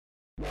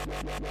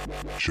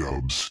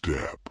Chub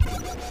Step.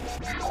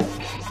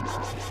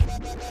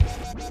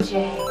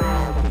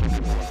 J-Ram.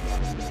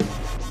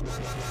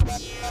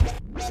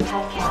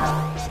 Pet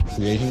Cow.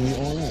 Creating the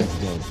oil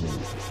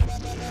judgment.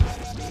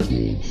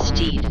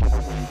 Steed.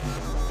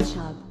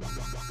 Chub.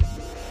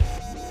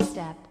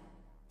 Step.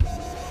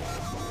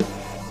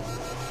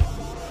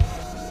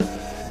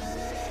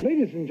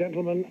 Ladies and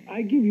gentlemen,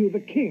 I give you the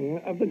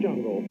king of the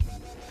jungle.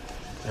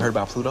 You heard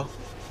about Pluto?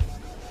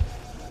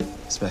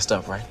 It's messed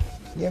up, right?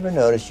 You ever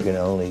notice you can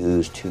only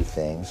ooze two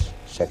things?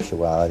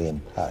 Sexuality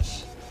and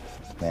pus.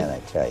 Man, I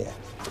tell you.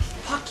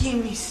 Fuck you,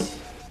 miss.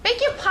 Beg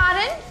your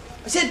pardon?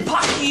 I said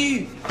fuck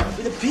you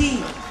with a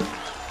P.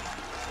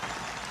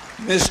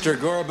 Mr.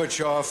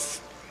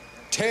 Gorbachev,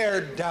 tear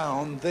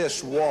down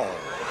this wall.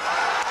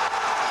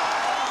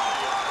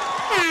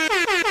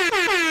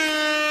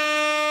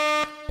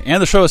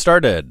 And the show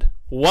started.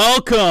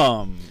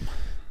 Welcome.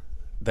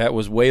 That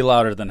was way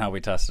louder than how we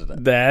tested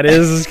it. That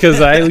is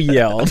because I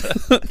yelled.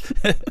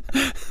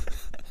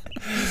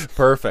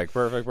 Perfect.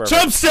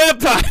 Chub Step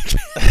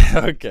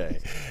Podcast. Okay.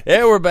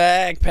 Yeah, we're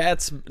back.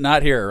 Pat's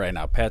not here right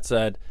now. Pat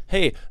said,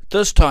 hey,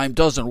 this time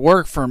doesn't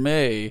work for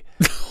me.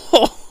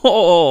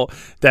 Oh,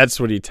 that's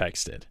what he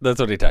texted.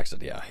 That's what he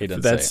texted, yeah. He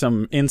didn't That's say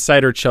some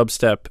insider Chub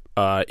Step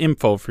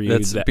info for you.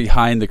 That's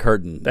behind the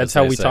curtain. That's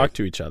how we talk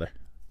to each other.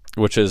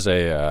 Which is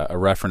a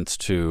reference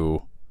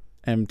to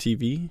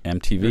MTV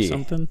or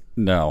something?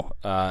 No.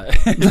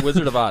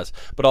 Wizard of Oz.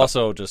 But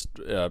also just,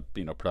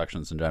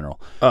 productions in general.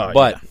 Oh,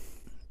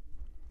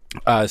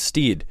 but,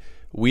 Steed,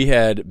 we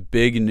had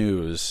big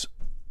news.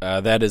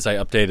 That is, I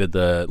updated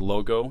the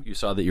logo. You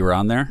saw that you were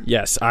on there?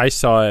 Yes, I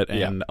saw it,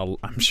 and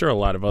I'm sure a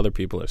lot of other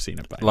people have seen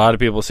it by now. A lot of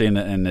people have seen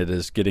it, and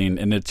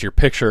it's your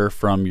picture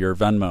from your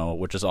Venmo,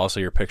 which is also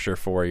your picture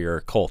for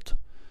your cult.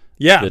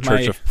 Yeah. The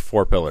Church of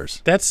Four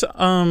Pillars. That's,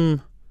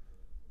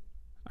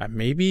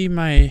 maybe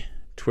my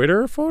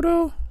Twitter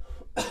photo,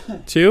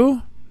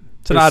 too?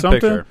 It's an odd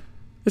picture.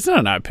 It's not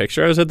an odd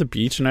picture. I was at the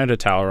beach, and I had a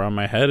towel around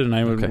my head, and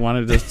I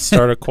wanted to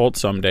start a cult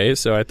someday,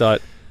 so I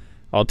thought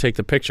I'll take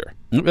the picture.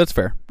 That's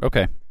fair.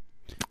 Okay.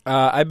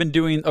 I've been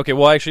doing... Okay,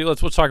 well, actually,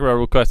 let's talk about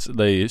requests.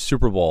 The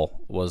Super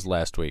Bowl was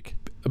last week.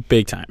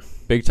 Big time.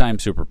 Big time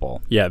Super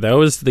Bowl. Yeah, that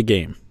was the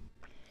game.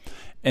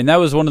 And that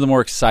was one of the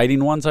more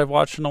exciting ones I've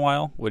watched in a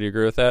while. Would you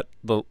agree with that?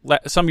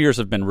 Some years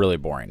have been really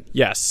boring.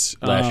 Yes.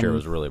 Last year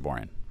was really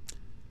boring.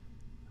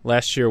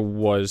 Last year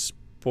was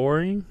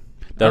boring?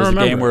 That was a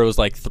game where it was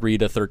like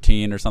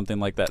 3-13 or something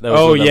like that. That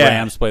was when the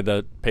Rams played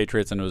the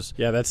Patriots, and it was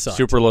that sucked.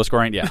 Super low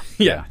scoring. Yeah.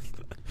 Yeah.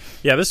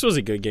 Yeah, this was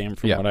a good game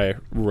from what I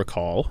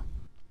recall.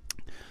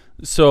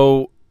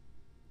 So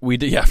we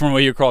did, from what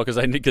you recall,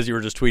 because you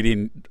were just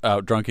tweeting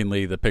out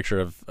drunkenly the picture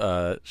of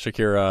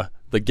Shakira,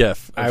 the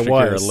GIF of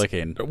Shakira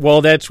licking. Well,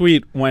 that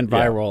tweet went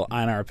viral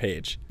on our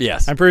page.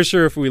 Yes. I'm pretty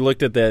sure if we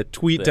looked at the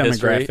tweet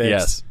demographics,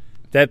 yes,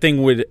 that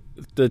thing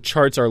the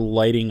charts are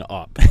lighting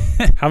up.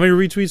 How many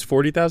retweets?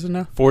 40,000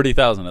 now?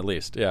 40,000 at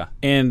least, yeah.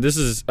 And this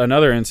is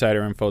another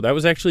insider info. That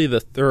was actually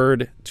the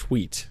third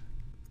tweet,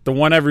 the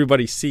one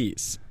everybody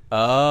sees.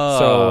 Oh.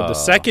 So the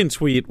second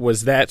tweet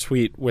was that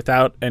tweet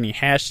without any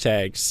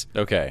hashtags.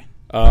 Okay.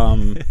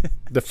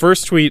 The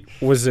first tweet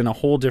was in a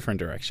whole different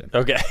direction.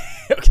 Okay.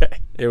 Okay.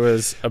 It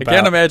was about... I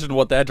can't imagine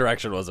what that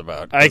direction was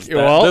about.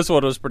 This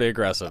one was pretty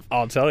aggressive.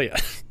 I'll tell you.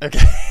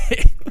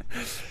 Okay.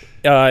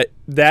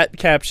 That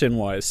caption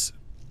was...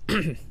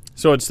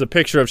 So it's the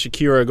picture of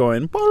Shakira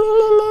going...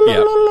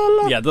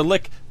 Yeah, the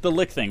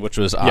lick thing, which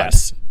was odd.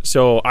 Yes.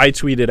 So I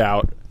tweeted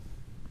out...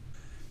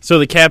 So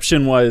the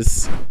caption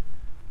was...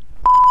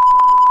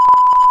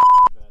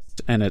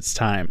 And it's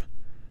time.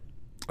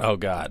 Oh,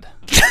 God.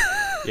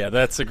 Yeah,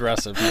 that's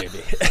aggressive, maybe.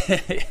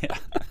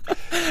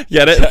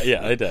 Yeah,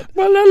 I did.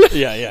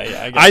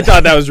 Yeah. I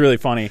thought that was really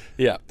funny.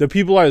 Yeah. The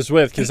people I was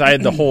with, because I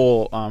had the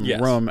whole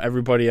room,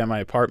 everybody at my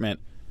apartment,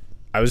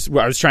 I was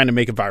trying to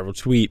make a viral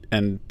tweet,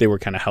 and they were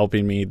kind of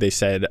helping me. They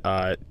said,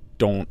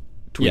 don't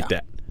tweet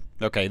that.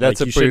 Okay, that's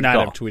a you pretty should not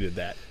call. have tweeted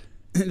that.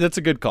 That's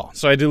a good call.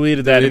 So I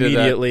deleted that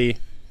immediately.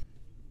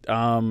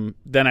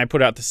 Then I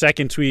put out the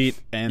second tweet,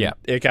 and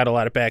it got a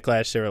lot of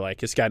backlash. They were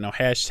like, it's got no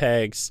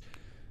hashtags.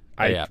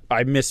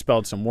 I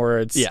misspelled some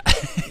words. Yeah.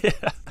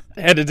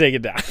 I had to take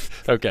it down.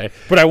 Okay.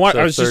 But I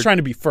was just trying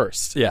to be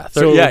first. Yeah.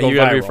 So you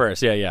got to be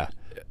first. Yeah.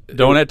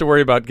 Don't have to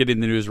worry about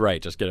getting the news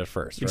right. Just get it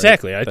first. Right?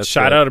 Exactly. I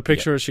shot out a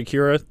picture of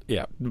Shakira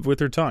with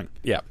her tongue.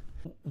 Yeah.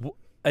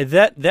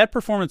 That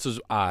performance was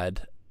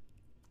odd.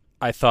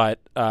 I thought,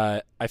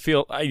 I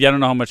don't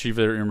know how much you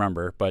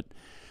remember, but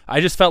I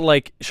just felt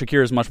like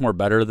Shakira is much more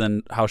better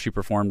than how she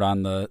performed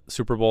on the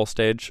Super Bowl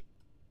stage.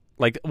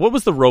 Like, what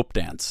was the rope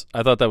dance?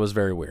 I thought that was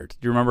very weird.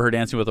 Do you remember her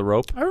dancing with a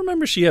rope? I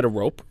remember she had a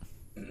rope.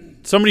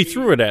 Somebody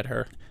threw it at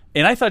her.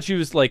 And I thought she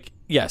was like,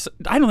 yes,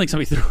 I don't think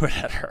somebody threw it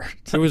at her.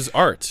 It was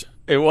art.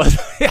 It was.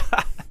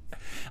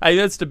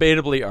 That's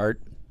debatably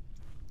art.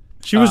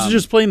 She was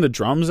just playing the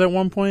drums at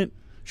one point.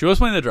 She was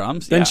playing the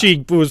drums. Then yeah.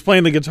 she was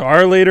playing the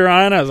guitar later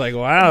on. I was like,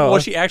 wow. Well,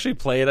 she actually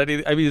played. I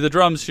mean, the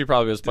drums. She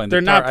probably was playing.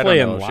 They're the guitar. not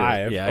playing I don't know.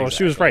 live. Yeah, Well, exactly.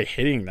 she was probably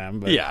hitting them,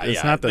 but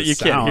it's not the you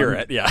sound. can't hear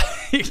it. Yeah,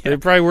 They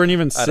probably weren't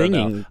even I don't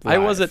know. singing. I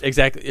live. wasn't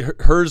exactly.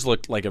 Hers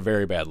looked like a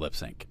very bad lip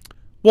sync.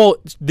 Well,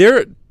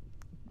 they're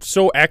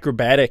so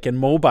acrobatic and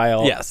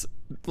mobile. Yes.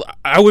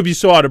 I would be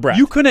so out of breath.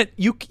 You couldn't.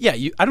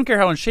 I don't care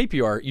how in shape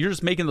you are. You're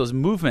just making those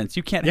movements.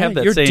 You can't have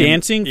that. You're same,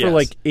 dancing for yes.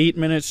 like 8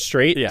 minutes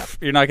straight. Yeah,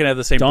 you're not gonna have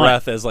the same Done.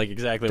 breath as like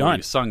exactly when Done.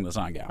 you sung the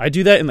song. Yeah, I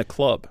do that in the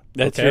club.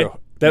 That's okay? true.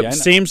 That Yeah, I know.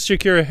 same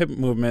Shakira hip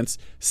movements,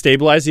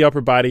 stabilize the upper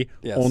body,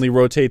 Yes. only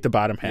rotate the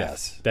bottom half.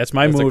 Yes. That's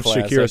my That's a move.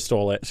 classic. Shakira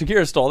stole it.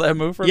 Shakira stole that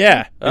move from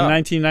Yeah, you? in Oh.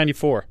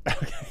 1994.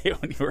 Okay,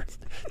 when you were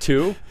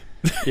 2.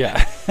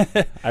 Yeah,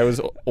 I was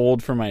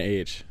old for my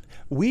age.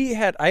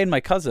 I had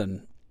my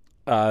cousin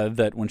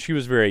that when she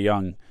was very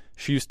young,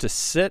 she used to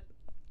sit.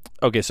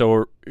 Okay,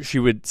 so she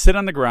would sit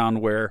on the ground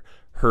where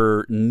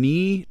her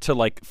knee to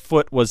like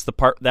foot was that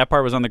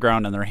part was on the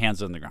ground and her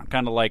hands on the ground,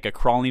 kind of like a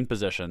crawling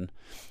position.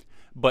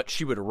 But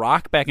she would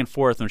rock back and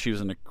forth when she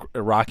was in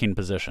a rocking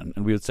position,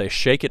 and we would say,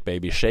 "Shake it,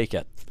 baby, shake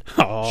it,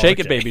 shake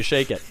it, baby,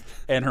 shake it,"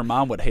 and her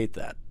mom would hate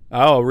that.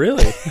 Oh,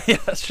 really?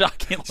 Yeah,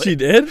 shockingly, She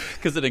did?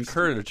 because it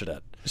encouraged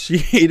it. She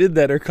hated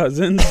that her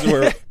cousins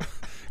were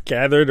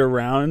gathered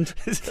around.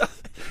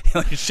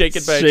 Like, shake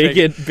it, baby, Shake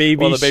it, baby,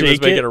 Well, the baby was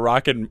shake making it. a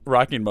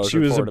rocking motion. She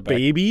was a forward to back.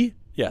 baby?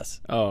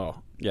 Yes. Oh,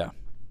 Yeah.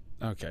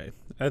 okay.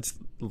 That's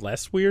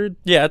less weird.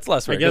 Yeah, it's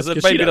less weird guess because the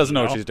 'cause she baby doesn't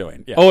know doesn't what know. she's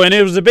doing. Yeah. Oh, and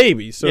it was a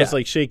baby, so Yeah. it's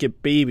like shake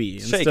it, baby,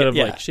 Shake instead it, of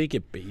yeah. like shake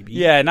it, baby.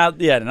 Yeah, not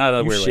a You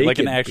weird way, shake like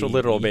an it, actual baby.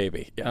 literal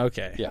baby. Yeah.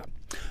 Okay. Yeah.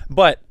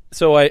 But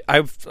so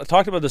I've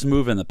talked about this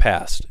move in the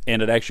past,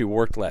 and it actually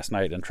worked last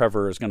night. And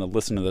Trevor is going to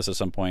listen to this at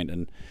some point,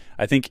 and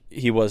I think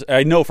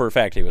I know for a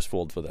fact he was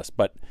fooled for this.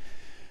 But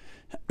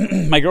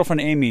my girlfriend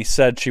Amy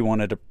said she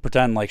wanted to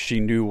pretend like she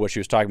knew what she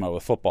was talking about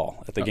with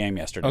football at the game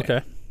yesterday.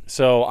 Okay.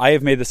 So I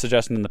have made the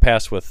suggestion in the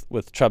past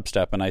with Chubb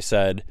Step, and I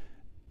said,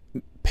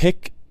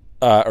 pick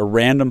a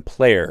random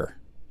player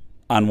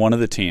on one of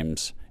the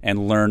teams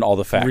and learn all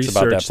the facts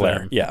about that Research player.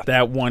 them. Yeah.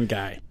 That one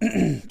guy.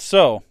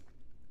 So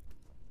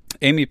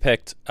Amy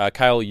picked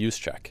Kyle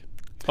Juszczyk,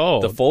 Oh,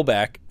 the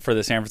fullback for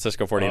the San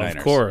Francisco 49ers.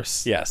 of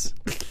course. Yes.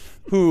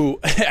 who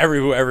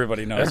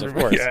everybody knows, of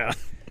course. Yeah.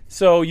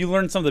 So you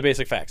learned some of the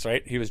basic facts,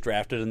 right? He was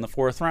drafted in the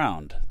 4th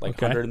round,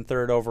 like Okay.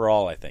 103rd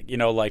overall, I think.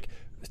 Like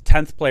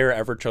 10th player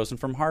ever chosen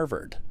from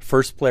Harvard.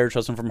 First player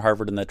chosen from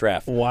Harvard in that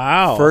draft.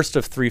 Wow. First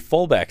of 3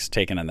 fullbacks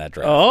taken in that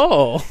draft.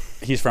 Oh.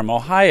 He's from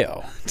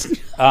Ohio.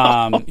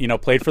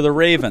 Played for the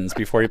Ravens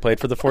before he played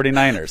for the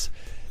 49ers.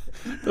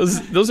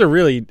 Those are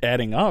really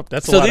adding up.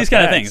 That's a So lot these of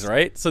kind of facts. things,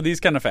 right? So these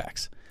kind of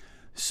facts.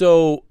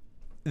 So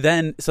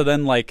then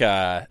like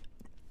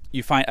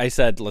you find. I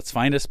said, let's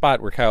find a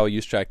spot where Kyle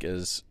Juszczyk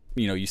is.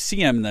 You see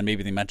him, and then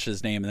maybe they mention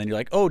his name, and then you're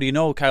like, oh, do you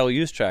know Kyle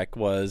Juszczyk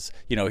was?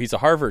 He's a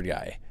Harvard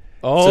guy.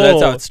 Oh. So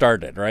that's how it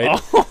started, right?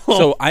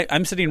 So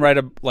I'm sitting right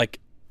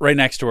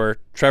next to her.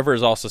 Trevor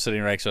is also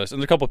sitting right next to us, and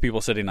there's a couple of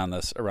people sitting on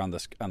this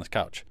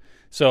couch.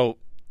 So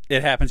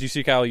it happens. You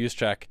see Kyle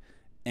Juszczyk.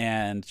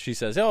 And she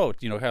says, "Oh,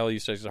 Kyle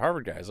Juszczyk is a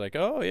Harvard guy." I was like,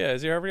 "Oh, yeah,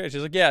 is he a Harvard guy?"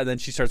 She's like, "Yeah." And then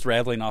she starts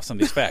rattling off some of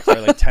these facts, right?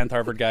 Like 10th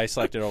Harvard guy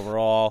selected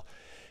overall,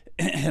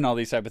 and all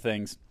these type of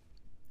things.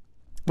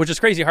 Which is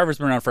crazy. Harvard's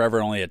been around forever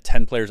and only had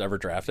 10 players ever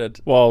drafted.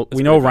 Well,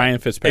 we know Ryan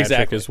Fitzpatrick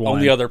Exactly. is one.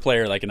 Only other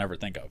player that I can ever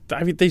think of.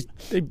 I mean,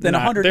 In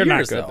 100 they're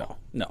years, not good, though.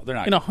 No, they're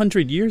not. In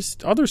 100 years,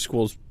 other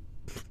schools.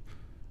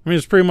 I mean,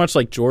 it's pretty much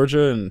like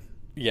Georgia and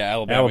Yeah,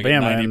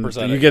 Alabama, and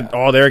 90%. you get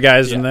all their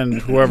guys, and Yeah. then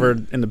whoever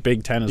in the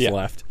Big Ten is Yeah.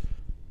 left.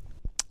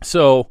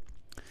 So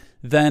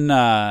then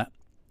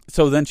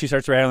she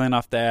starts rattling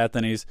off that.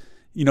 Then he's,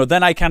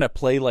 then I kind of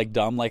play like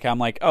dumb. Like I'm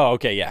like, oh,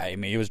 okay, yeah. I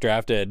mean, he was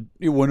drafted.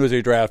 When was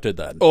he drafted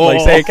then? Oh.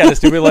 Like say it kind of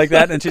stupid like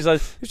that. And she's like,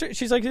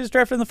 he was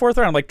drafted in the 4th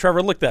round. I'm like,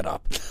 Trevor, look that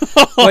up.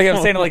 Like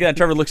I'm saying it like that. And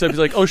Trevor looks up. He's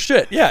like, oh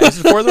shit, yeah, he's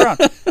in the 4th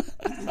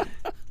round.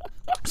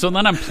 So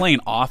then I'm playing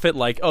off it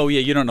like, oh yeah,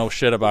 you don't know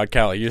shit about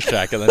Kyle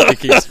Juszczyk, and then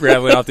she keeps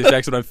rattling off these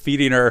facts, and I'm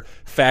feeding her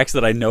facts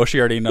that I know she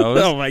already knows.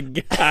 Oh my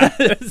god!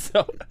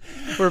 So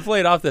we're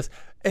playing off this,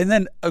 and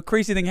then a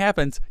crazy thing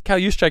happens. Kyle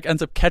Juszczyk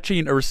ends up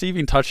catching a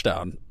receiving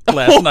touchdown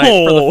last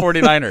night for the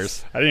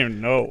 49ers. I didn't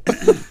even know.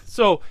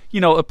 So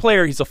a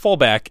player, he's a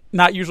fullback,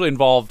 not usually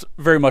involved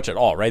very much at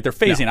all, right? They're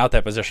phasing out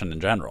that position in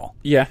general.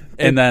 Yeah,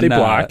 And then they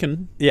block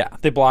and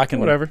they block and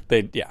whatever.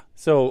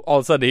 So all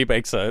of a sudden he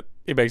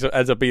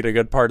ends up being a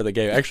good part of the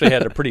game. Actually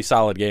had a pretty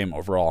solid game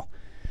overall.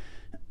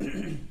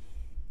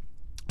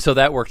 So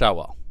that worked out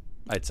well,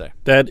 I'd say.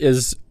 that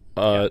is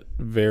a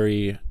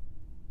very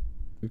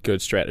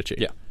good strategy.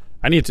 Yeah.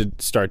 I need to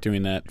start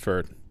doing that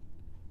for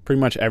pretty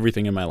much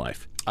everything in my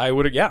life. I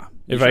would, yeah.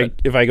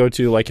 If I go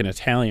to like an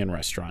Italian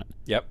restaurant,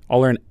 Yep. I'll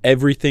learn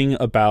everything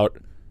about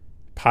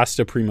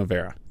pasta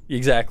primavera.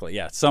 Exactly.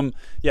 Yeah.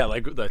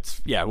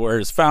 Where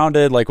it's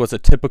founded, like what's a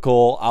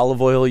typical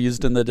olive oil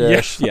used in the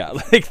dish. Yeah.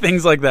 Like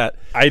things like that.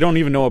 I don't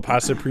even know what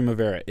pasta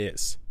primavera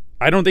is.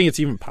 I don't think it's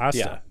even pasta.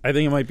 Yeah. I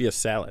think it might be a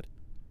salad.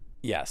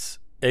 Yes.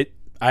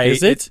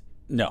 Is it?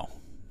 No.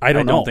 I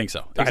don't know. think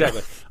so.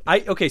 Exactly.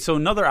 Okay, so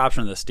another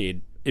option of this,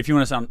 Steed, if you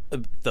want to sound,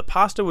 the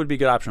pasta would be a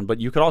good option, but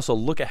you could also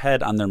look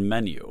ahead on their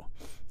menu,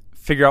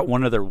 figure out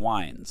one of their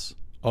wines.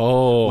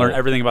 Oh. Learn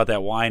everything about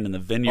that wine and the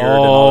vineyard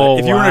and all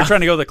that. If you were trying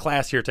to go the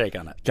classier take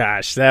on it.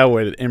 Gosh, that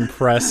would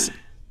impress,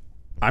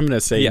 I'm going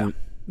to say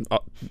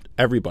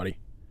everybody.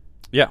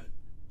 Yeah.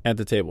 At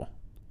the table.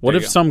 What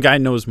if some guy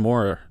knows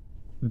more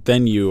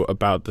than you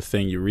about the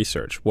thing you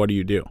research? What do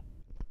you do?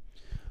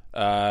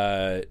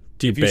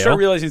 If you start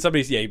realizing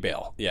somebody's, you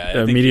bail.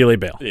 Yeah. Immediately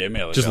bail. Yeah,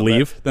 immediately just bail.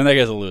 leave. Then that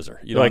guy's a loser.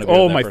 You don't like,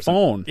 oh, my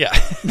phone. Yeah.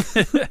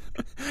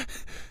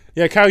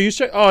 Yeah, Kyle, you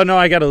check. Oh, no,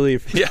 I got to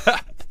leave. Yeah.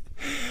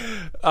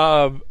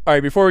 All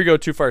right, before we go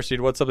too far, Steve,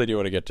 what's something you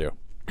want to get to?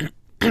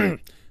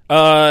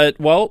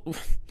 Well,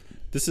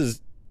 this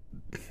is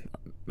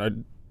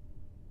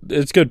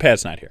it's good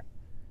Pat's not here.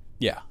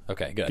 Yeah,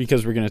 okay, good.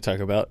 Because we're going to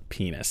talk about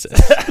penises.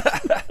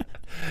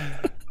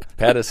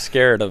 Pat is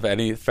scared of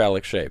any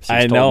phallic shapes.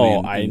 I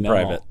know.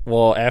 Private.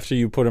 Well, after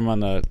you put him on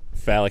the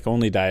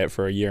phallic-only diet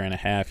for a year and a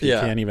half, you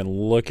can't even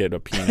look at a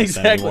penis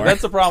anymore.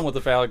 That's the problem with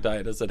the phallic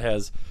diet is it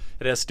has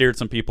steered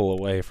some people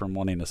away from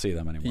wanting to see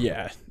them anymore.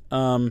 Yeah.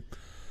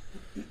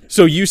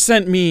 So you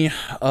sent me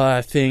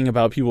a thing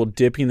about people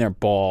dipping their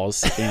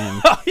balls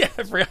in oh, yeah,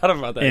 I forgot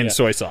about that. In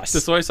soy sauce.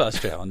 The soy sauce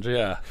challenge,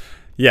 yeah.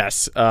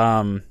 Yes.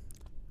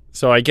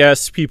 So I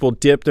guess people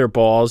dip their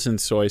balls in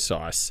soy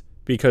sauce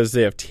because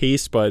they have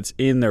taste buds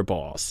in their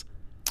balls.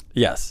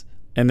 Yes.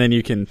 And then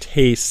you can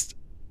taste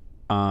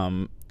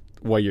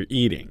what you're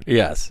eating.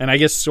 Yes. And I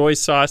guess soy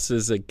sauce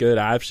is a good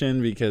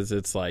option because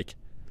it's like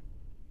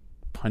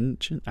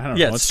pungent. I don't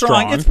know. It's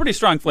strong. It's pretty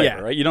strong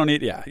flavor, right? You don't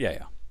need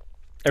yeah.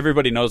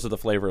 Everybody knows what the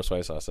flavor of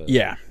soy sauce is.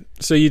 Yeah.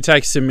 So you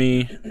texted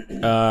me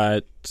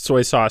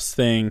soy sauce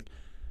thing.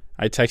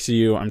 I texted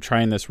you, I'm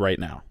trying this right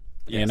now.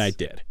 Yes. And I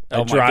did.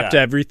 I dropped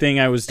everything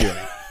I was doing.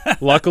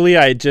 Luckily,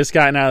 I had just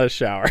gotten out of the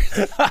shower.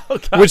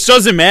 Which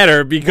doesn't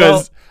matter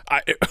because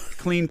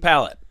clean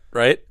palate,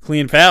 right?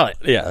 Clean palate.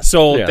 Yeah.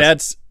 So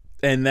this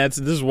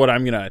is what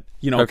I'm going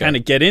to, kind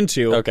of get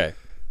into. Okay.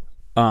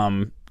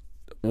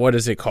 What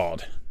is it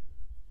called?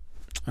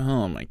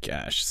 Oh my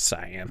gosh,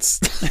 science.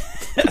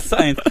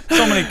 Science.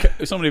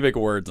 So many big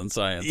words in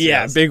science.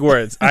 Yeah, yes. Big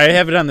words. I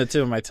have it on the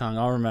tip of my tongue.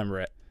 I'll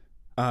remember it.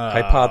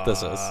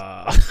 Hypothesis.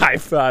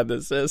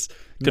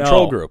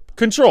 Control group.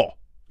 Control.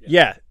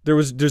 Yeah.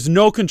 There's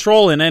no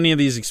control in any of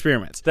these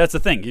experiments. That's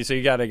the thing. So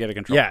you got to get a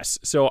control. Yes.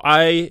 So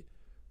I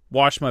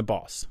washed my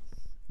balls.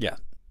 Yeah.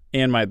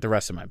 And the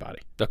rest of my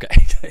body. Okay.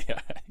 Yeah.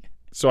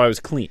 So I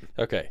was clean.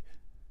 Okay.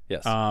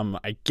 Yes.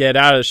 I get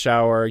out of the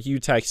shower. You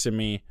texted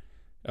me.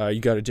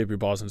 You got to dip your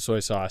balls in soy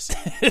sauce.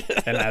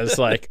 And I was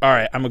like, all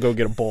right, I'm going to go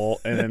get a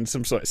bowl and then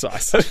some soy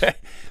sauce. Okay.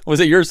 Was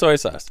it your soy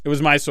sauce? It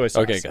was my soy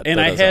sauce. Okay, good. And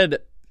I had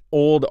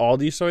old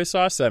Aldi soy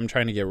sauce that I'm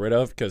trying to get rid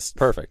of because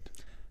perfect.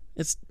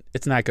 It's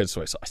not good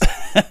soy sauce.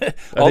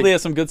 Aldi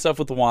has some good stuff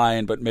with the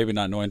wine, but maybe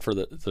not known for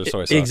the soy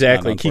sauce.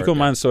 Exactly.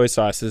 Kikkoman soy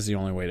sauce is the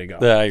only way to go.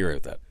 Yeah, I agree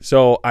with that.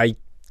 So I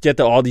get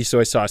the Aldi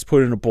soy sauce,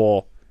 put it in a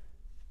bowl,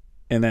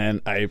 and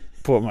then I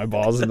put my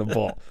balls in the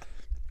bowl.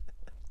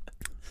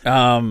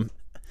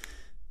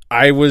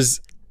 I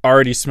was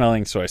already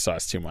smelling soy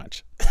sauce too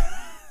much.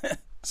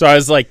 So I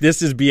was like,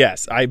 this is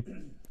BS. I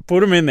put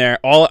them in there.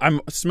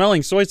 I'm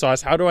smelling soy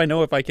sauce. How do I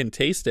know if I can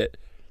taste it?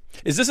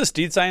 Is this a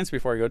Steed science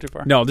before I go too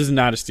far? No, this is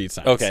not a Steed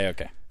science.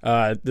 Okay.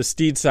 The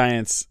Steed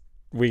science,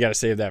 we got to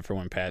save that for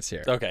when Pat's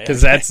here. Okay.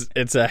 Because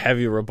it's a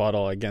heavy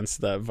rebuttal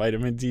against the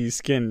vitamin D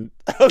skin.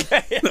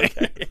 Okay,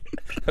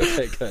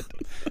 good.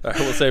 All right,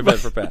 we'll save that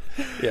for Pat.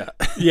 Yeah.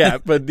 Yeah,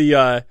 but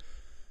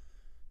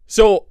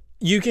so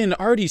you can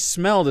already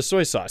smell the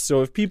soy sauce.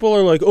 So if people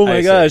are like, oh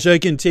my gosh, I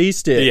can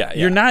taste it. Yeah.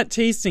 You're not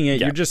tasting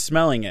it. Yeah. You're just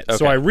smelling it. Okay.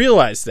 So I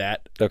realized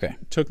that. Okay.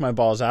 Took my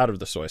balls out of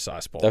the soy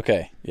sauce bowl.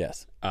 Okay.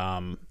 Yes.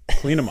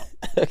 Clean them up.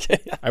 Okay.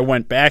 I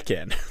went back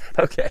in.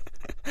 Okay.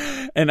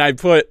 And I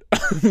put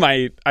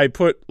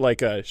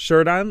like a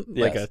shirt on,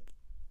 yes. like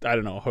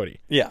a hoodie.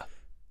 Yeah.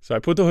 So I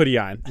put the hoodie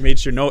on, made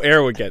sure no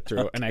air would get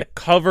through, and I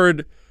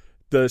covered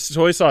the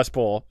soy sauce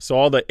bowl, so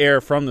all the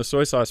air from the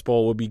soy sauce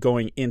bowl would be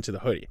going into the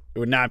hoodie. It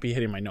would not be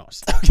hitting my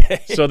nose.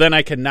 Okay. So then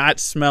I could not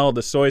smell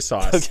the soy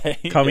sauce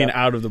coming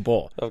out of the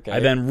bowl. Okay.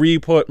 I then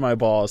re-put my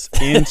balls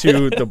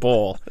into the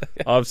bowl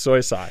of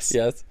soy sauce.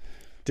 Yes.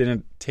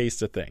 Didn't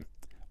taste a thing.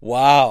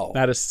 Wow.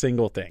 Not a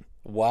single thing.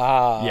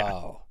 Wow.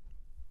 Yeah.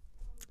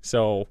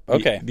 So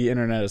the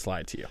internet has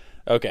lied to you.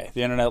 Okay.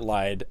 The internet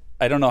lied.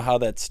 I don't know how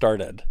that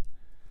started.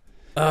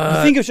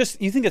 You think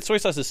that soy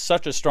sauce is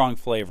such a strong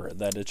flavor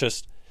that it's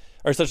just,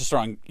 or such a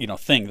strong,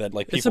 thing that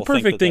like people it's a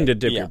perfect thing to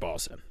dip your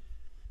balls in.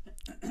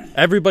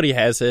 Everybody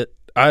has it.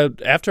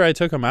 After I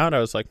took them out, I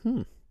was like,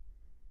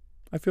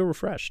 I feel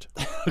refreshed.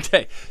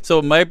 Okay, so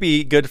it might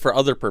be good for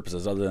other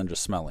purposes other than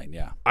just smelling.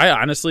 Yeah, I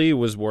honestly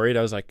was worried.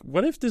 I was like,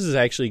 what if this is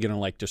actually going to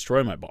like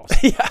destroy my balls?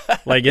 Yeah,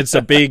 like it's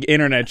a big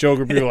internet joke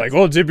where people are like,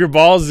 oh, dip your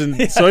balls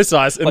in soy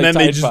sauce, and like then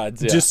they just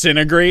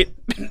disintegrate.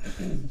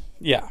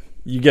 Yeah,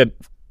 you get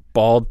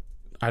bald.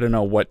 I don't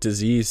know what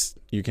disease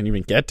you can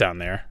even get down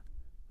there.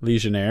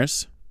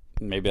 Legionnaires.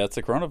 Maybe that's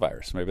the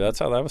coronavirus. Maybe that's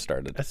how that was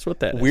started. That's what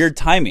that is. Weird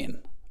timing,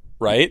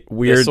 right?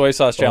 Weird. The soy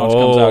sauce challenge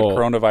comes out,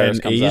 coronavirus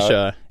and comes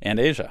Asia. out. And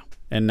Asia.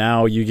 And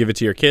now you give it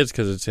to your kids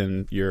because it's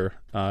in your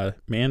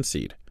man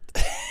seed.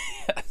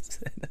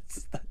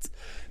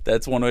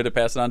 That's one way to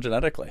pass it on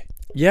genetically.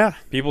 Yeah.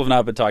 People have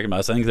not been talking about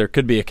this. I think there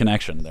could be a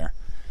connection there.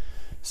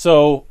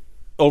 So,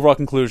 overall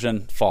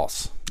conclusion,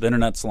 false. The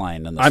internet's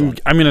lying in this one.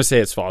 I'm going to say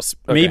it's false.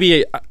 Okay.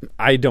 Maybe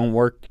I don't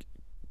work.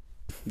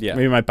 Yeah.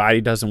 Maybe my body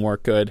doesn't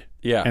work good.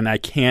 Yeah. And I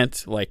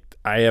can't,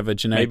 I have a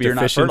genetic Maybe you're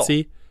not fertile.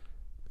 deficiency.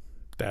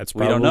 That's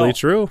We don't probably know.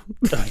 true.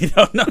 We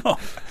don't know.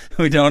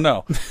 We don't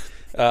know.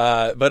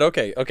 But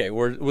okay.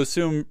 We'll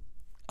assume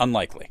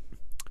unlikely.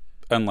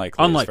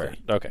 Unlikely. is fair.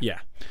 Okay. Yeah.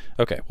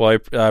 Okay. Well,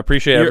 I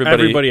appreciate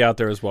everybody out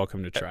there is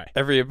welcome to try.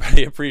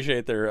 Everybody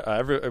appreciate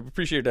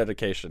appreciate your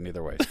dedication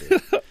either way,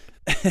 Steve.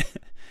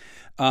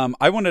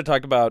 I wanted to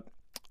talk about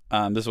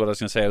this is what I was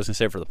going to say. I was going to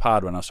say it for the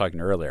pod when I was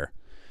talking earlier.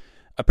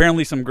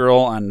 Apparently, some girl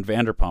on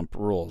Vanderpump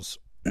Rules,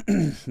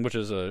 which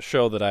is a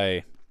show that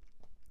I,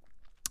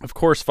 of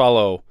course,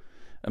 follow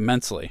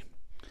immensely.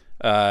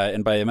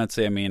 And by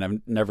immensely, I mean I've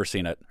never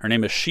seen it. Her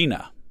name is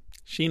Sheena.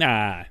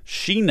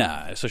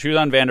 Sheena. So she was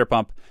on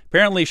Vanderpump.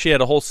 Apparently, she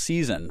had a whole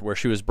season where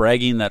she was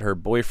bragging that her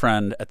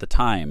boyfriend at the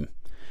time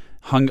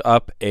hung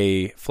up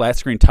a flat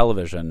screen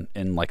television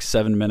in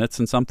 7 minutes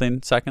and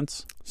something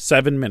seconds.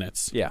 7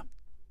 minutes. Yeah.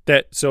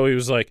 So he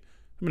was like,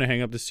 I'm going to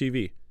hang up this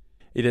TV.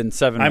 He did in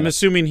 7 minutes. I'm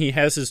assuming he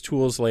has his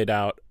tools laid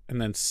out and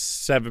then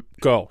 7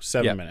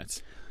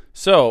 minutes.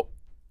 So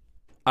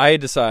I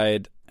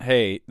decide,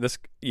 hey, this,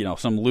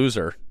 some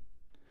loser,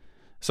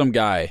 some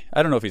guy,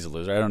 I don't know if he's a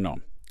loser. I don't know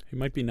him. He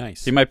might be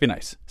nice. He might be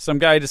nice. Some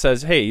guy just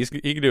says, hey,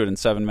 he can do it in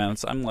 7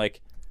 minutes. I'm like,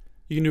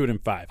 you can do it in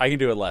 5. I can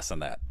do it less than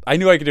that. I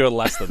knew I could do it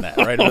less than that,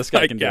 right? This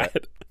guy can do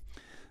it.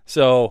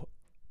 So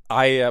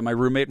my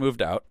roommate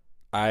moved out.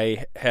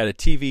 I had a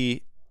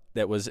TV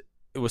that was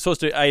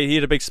supposed to, he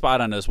had a big spot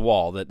on his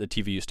wall that the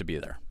TV used to be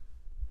there.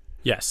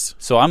 Yes.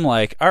 So I'm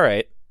like, all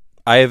right,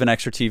 I have an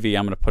extra TV.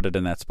 I'm going to put it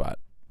in that spot.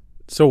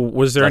 So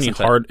was there That's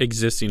any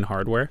existing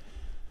hardware?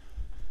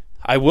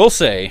 I will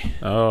say here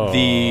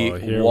the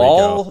we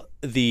wall, go.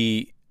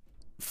 the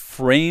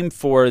frame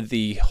for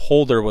the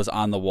holder was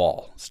on the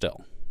wall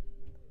still.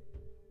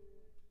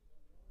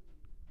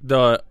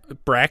 The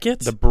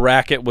brackets? The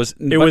bracket was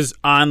was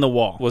on the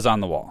wall. Was on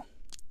the wall.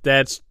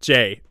 That's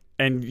Jay.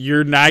 And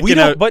you're not We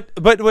gonna don't,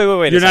 but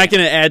wait. You're not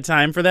gonna add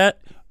time for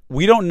that?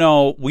 We don't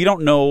know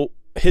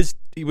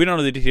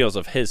the details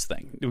of his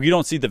thing. We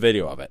don't see the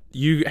video of it.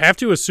 You have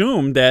to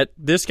assume that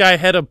this guy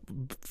had a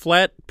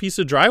flat piece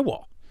of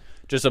drywall.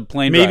 Just a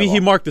plain Maybe drywall. he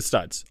marked the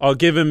studs. I'll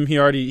give him he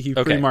Okay.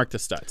 pre-marked the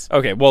studs.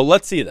 Okay, well,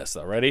 let's see this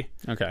though. Ready?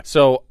 Okay.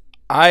 So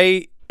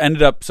I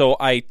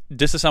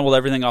disassembled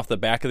everything off the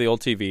back of the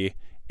old TV,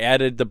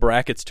 added the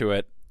brackets to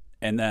it,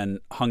 and then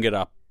hung it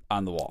up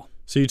on the wall.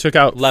 So you took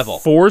out Level.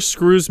 4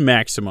 screws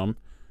maximum,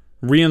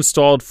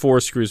 reinstalled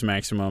 4 screws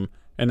maximum,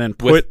 and then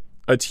put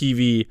a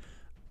TV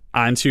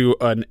onto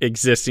an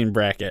existing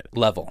bracket.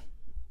 Level.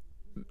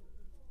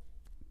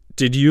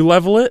 Did you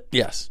level it?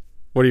 Yes.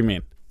 What do you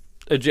mean?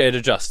 It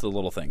adjusts the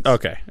little things.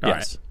 Okay.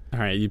 Yes. All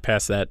right. You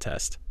passed that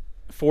test.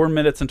 4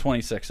 minutes and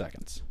 26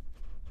 seconds.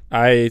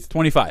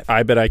 25.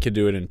 I bet I could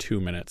do it in 2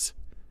 minutes.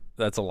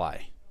 That's a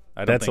lie.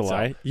 I don't That's think a so.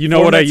 lie. You know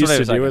 4 what I minutes, used to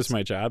 25 do seconds. as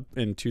my job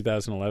in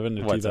 2011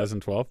 to What's that?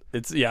 2012?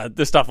 It's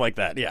the stuff like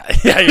that. Yeah.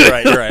 Yeah, you're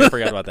right. I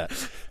forgot about that.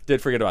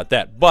 Did forget about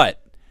that.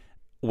 But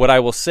what I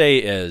will say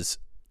is,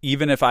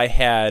 even if I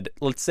had,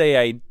 let's say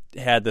I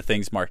had the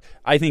things marked,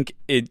 I think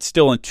it's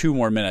still in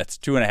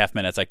 2.5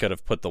 minutes, I could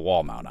have put the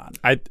wall mount on.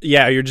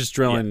 You're just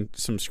drilling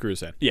some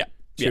screws in. Yeah.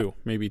 2,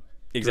 maybe.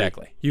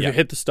 Exactly. 3. You Yeah. could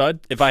hit the stud?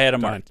 If I had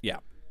them Done. marked. Yeah.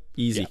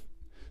 Easy. Yeah.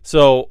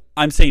 So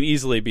I'm saying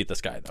easily beat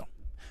this guy, though.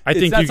 I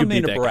think it's not you could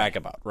something beat to that brag guy.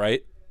 about,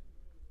 right?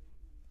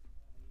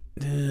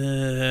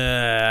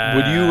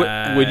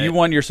 Would you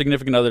want your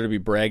significant other to be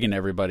bragging to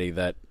everybody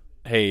that,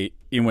 hey,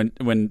 when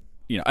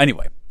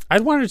anyway?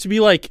 I'd want it to be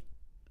like,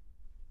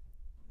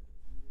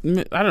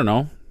 I don't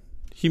know.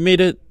 He made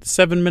it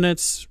 7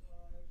 minutes,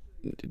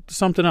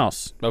 something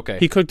else. Okay.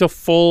 He cooked a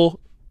full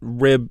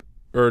rib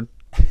or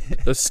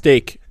a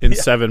steak in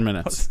 7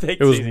 minutes. Steak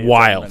It was seasoning in 7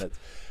 wild. minutes.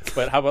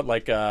 But how about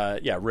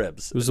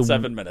ribs? It was was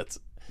 7 minutes.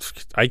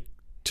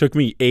 Took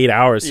me 8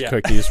 hours to Yeah.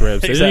 cook these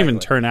ribs. They didn't even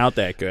Exactly. turn out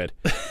that good.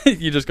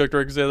 You just cooked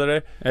ribs the other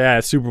day? Yeah,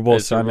 Super Bowl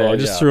It's Super Sunday. Bowl, I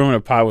just yeah. threw them in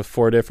a pot with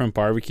 4 different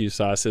barbecue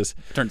sauces.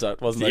 Turns out,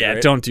 wasn't that Yeah,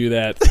 great? don't do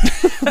that.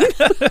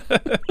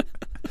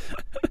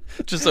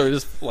 Just so it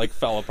just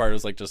fell apart.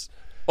 It was just...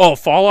 Oh,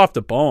 fall off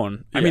the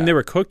bone. I mean, Yeah. they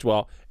were cooked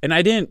well. And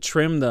I didn't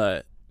trim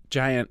the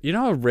giant... You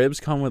know how ribs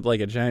come with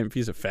a giant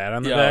piece of fat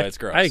on the back? it's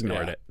gross. I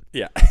ignored it.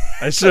 Yeah.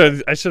 I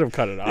should have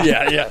cut it off.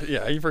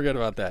 Yeah. You forget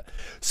about that.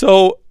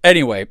 So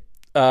anyway,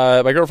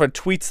 my girlfriend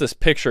tweets this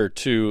picture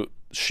to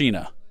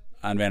Sheena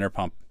on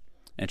Vanderpump,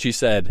 and she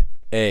said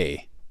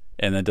 "A,"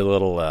 and then did a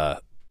little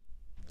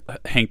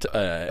hang 10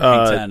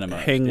 emoji.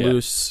 hang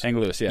loose. Hang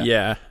loose. Yeah.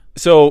 Yeah.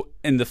 So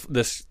in the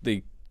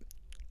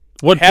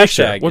What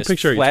picture? hashtag What is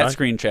picture are you flat talking?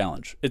 screen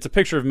challenge. It's a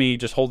picture of me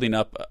just holding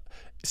up,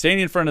 standing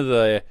in front of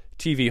the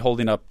TV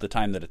holding up the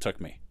time that it took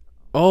me.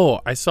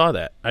 Oh, I saw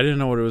that. I didn't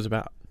know what it was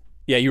about.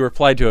 Yeah, you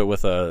replied to it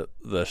with the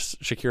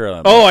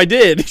Shakira. Oh, I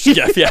did.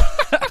 yeah.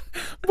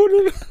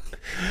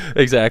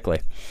 Exactly.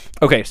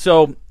 Okay,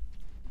 so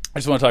I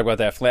just want to talk about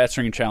that flat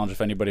string challenge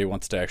if anybody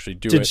wants to actually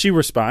do it. Did she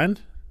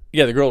respond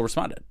Yeah, the girl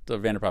responded. The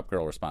Vanderpump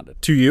girl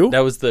responded. to you? That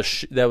was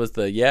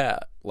the yeah.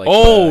 Like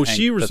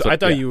I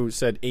thought you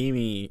said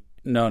Amy.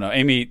 No,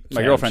 Amy,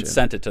 my girlfriend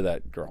sent it to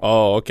that girl.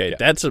 Oh, okay. Yeah.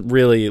 That's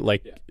really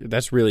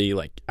that's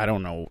really I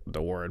don't know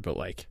the word,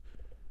 but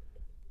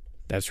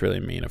that's really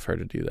mean of her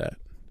to do that.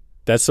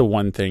 That's the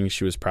one thing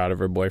she was proud of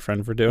her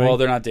boyfriend for doing. Well,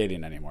 they're not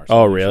dating anymore.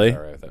 Oh, really? She's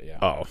all right with it, yeah.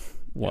 Oh,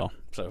 well. Yeah,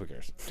 so who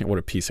cares? What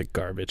a piece of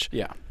garbage.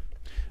 Yeah.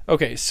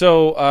 Okay,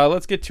 so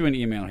let's get to an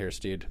email here,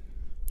 Steed.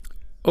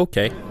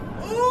 Okay.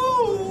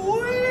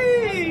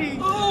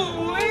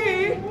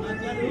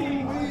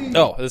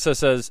 Oh, this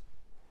says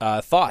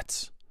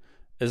thoughts.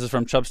 This is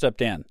from Chubstep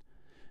Dan.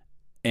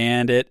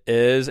 And it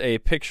is a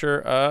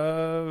picture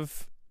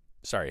of,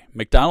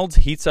 McDonald's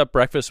heats up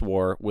breakfast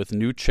war with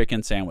new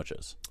chicken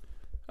sandwiches.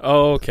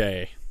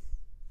 Okay.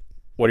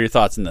 What are your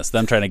thoughts on this?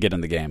 Them trying to get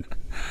in the game.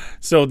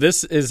 So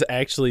this is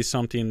actually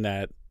something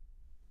that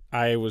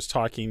I was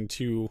talking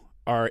to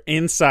our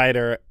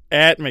insider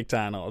at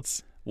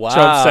McDonald's,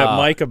 Chubstep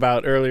Mike,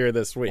 about earlier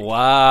this week.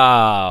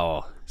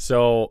 Wow.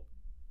 So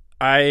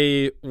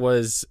I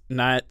was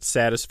not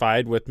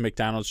satisfied with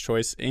McDonald's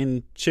choice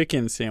in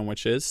chicken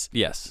sandwiches.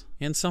 Yes.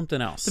 And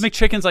something else. The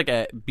McChicken's like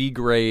a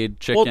B-grade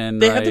chicken, Well,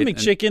 they have the right?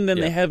 McChicken, then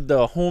they have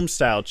the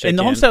home-style chicken. And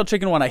the home-style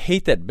chicken one, I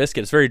hate that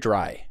biscuit. It's very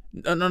dry.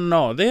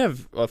 No. They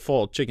have a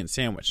full chicken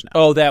sandwich now.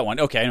 Oh, that one.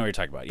 Okay, I know what you're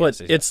talking about. But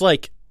yes. it's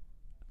like,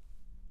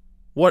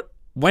 what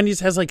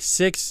Wendy's has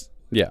 6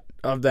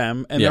 of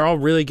them, and they're all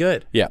really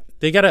good. Yeah.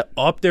 They got to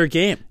up their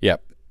game.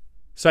 Yep.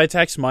 So I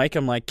text Mike.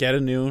 I'm like, get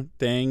a new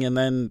thing. And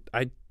then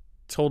I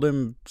told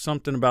him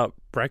something about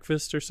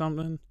breakfast or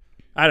something.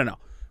 I don't know.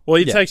 Well,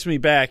 he texted me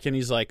back, and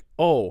he's like,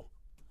 oh,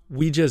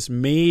 we just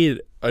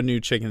made a new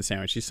chicken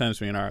sandwich. He sends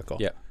me an article.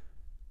 Yeah.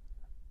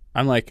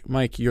 I'm like,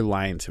 Mike, you're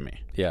lying to me.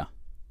 Yeah.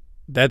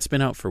 That's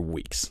been out for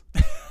weeks.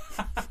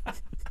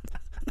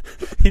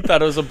 He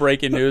thought it was a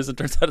breaking news. It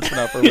turns out it's been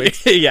out for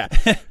weeks. Yeah.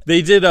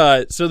 They did,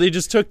 so they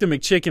just took the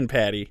McChicken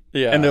patty,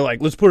 and they're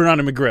like, let's put it on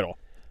a McGriddle.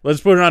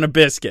 Let's put it on a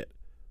biscuit.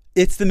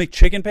 It's the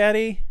McChicken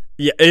patty?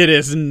 Yeah, it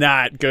is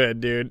not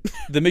good, dude.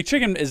 The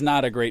McChicken is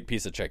not a great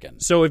piece of chicken.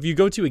 So if you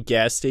go to a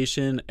gas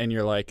station and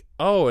you're like,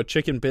 oh, a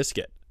chicken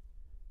biscuit,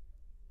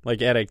 like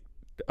at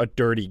a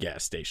dirty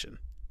gas station,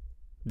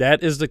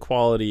 that is the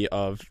quality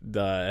of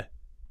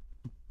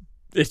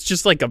it's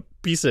just like a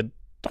piece of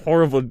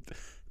horrible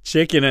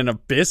chicken and a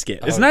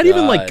biscuit. It's not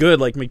even like good.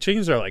 Like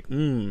McChickens are like,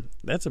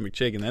 that's a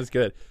McChicken. That's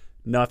good.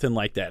 Nothing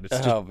like that. It's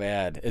just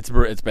bad.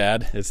 It's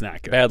bad. It's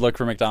not good. Bad look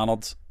for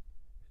McDonald's.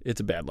 It's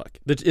a bad look.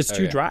 It's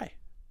too dry.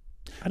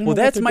 I don't know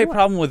that's what my doing.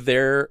 problem with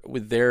their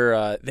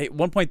they at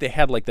one point they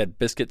had like that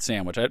biscuit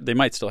sandwich. They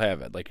might still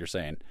have it, like you're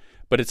saying,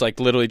 but it's like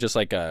literally just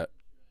like a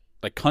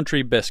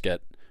country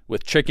biscuit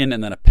with chicken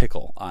and then a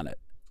pickle on it.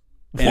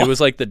 And it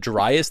was like the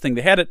driest thing.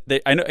 They had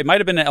it. I know it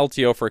might have been an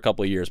LTO for a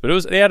couple of years,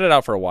 but they had it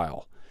out for a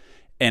while.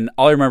 And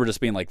all I remember just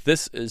being like,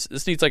 this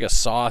needs like a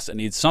sauce. It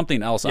needs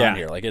something else on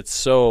here. Like it's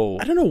so.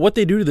 I don't know what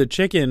they do to the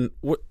chicken.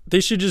 They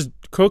should just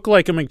cook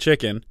like a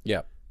McChicken.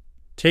 Yeah.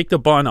 Take the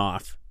bun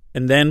off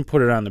and then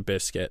put it on the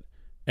biscuit,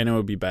 and it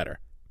would be better.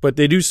 But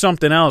they do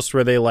something else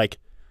where they like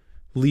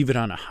leave it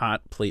on a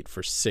hot plate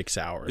for 6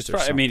 hours.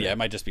 It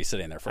might just be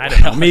sitting there for. I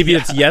don't know. Maybe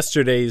it's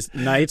yesterday's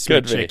night's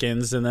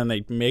McChickens, and then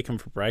they make them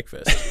for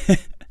breakfast.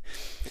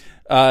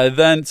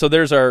 So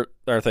there's our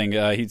thing.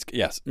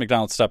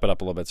 McDonald's, step it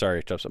up a little bit.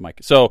 Sorry, Chubstep Mike.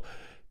 So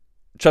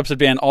Chubstep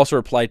Dan also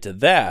replied to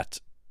that,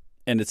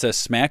 and it says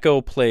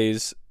Smacko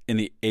plays in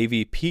the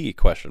AVP ?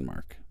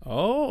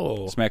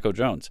 Oh, Smacko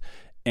Jones,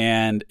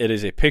 and it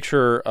is a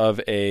picture of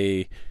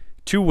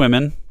two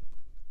women,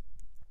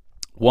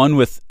 one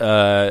with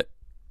a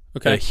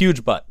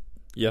huge butt.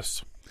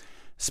 Yes,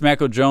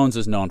 Smacko Jones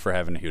is known for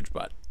having a huge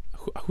butt,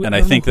 and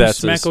I think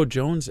that's Smacko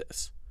Jones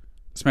is.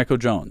 Smacko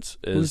Jones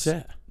is who's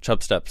that?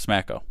 Chubstep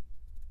Smacko.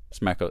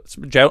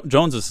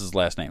 Jones is his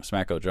last name.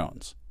 Smacko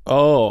Jones.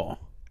 Oh,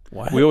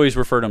 what? We always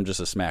refer to him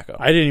just as Smacko.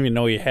 I didn't even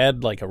know he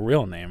had like a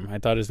real name. I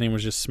thought his name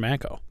was just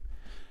Smacko.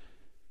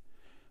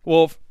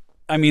 Well,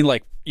 I mean,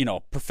 like,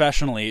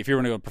 professionally, if you're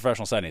going to go to a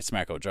professional setting, it's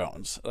Smacko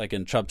Jones. Like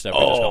in Chubstep, we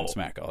just call him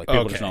Smacko. Like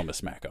people just know him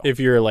as Smacko. If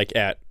you're like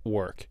at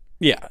work,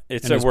 yeah,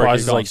 it's and at his work. boss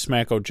is like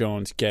Smacko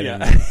Jones. Get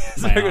in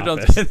Smacko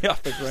Jones is in the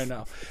office right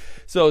now.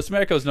 So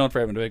Smacko's known for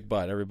having a big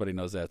butt. Everybody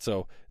knows that.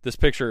 So this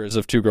picture is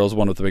of two girls,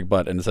 one with a big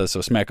butt, and it says, so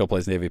Smacko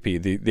plays in the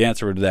AVP. The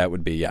answer to that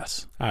would be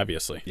yes.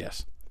 Obviously.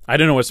 Yes. I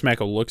don't know what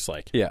Smacko looks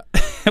like. Yeah.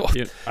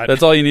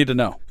 That's all you need to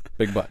know.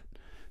 Big butt.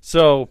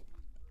 So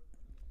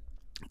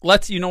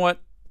you know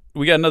what?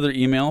 We got another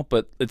email,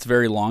 but it's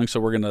very long,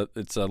 so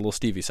it's a little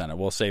Stevie sent it.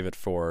 We'll save it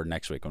for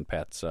next week when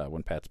Pat's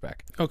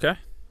back. Okay.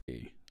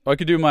 I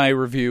could do my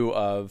review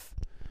of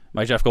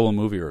my Jeff Goldblum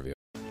movie review.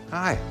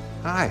 Hi.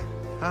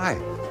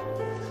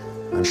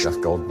 I'm Jeff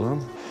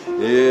Goldblum.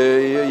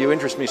 You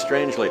interest me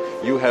strangely.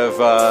 You've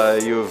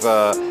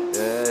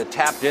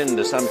tapped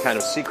into some kind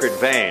of secret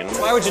vein.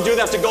 Why would you do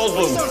that to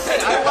Goldblum?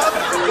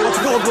 What's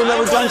Goldblum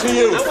ever done to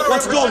you?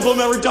 What's Goldblum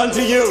ever done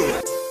to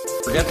you?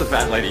 Forget the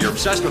fat lady. You're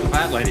obsessed with the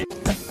fat lady.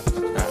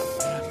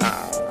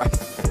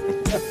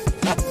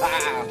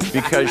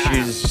 Because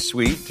she's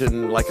sweet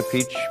and like a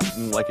peach,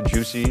 and like a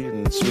juicy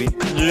and sweet.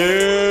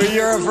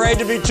 You're afraid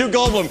to be too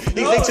Goldblum.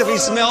 He thinks if he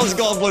smells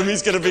Goldblum,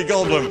 he's going to be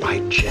Goldblum. By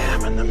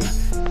jamming them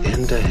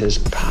into his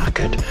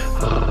pocket.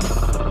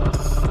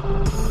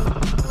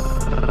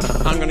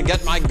 I'm going to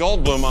get my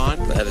Goldblum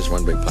on. That is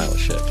one big pile of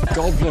shit.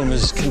 Goldblum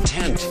is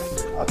content.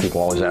 People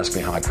always ask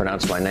me how I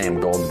pronounce my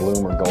name,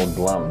 Goldblum or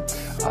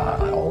Goldblum.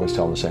 I always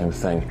tell them the same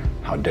thing.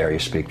 How dare you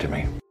speak to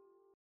me?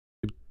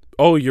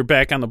 Oh, you're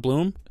back on the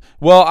Bloom?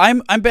 Well,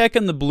 I'm back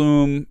in the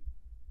Bloom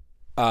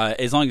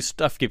as long as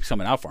stuff keeps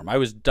coming out for him. I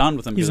was done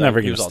with him. He's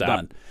never going to stop.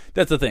 Done.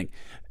 That's the thing.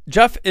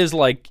 Jeff is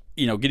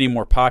getting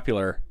more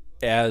popular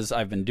as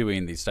I've been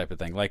doing these type of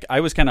things. Like, I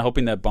was kind of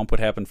hoping that bump would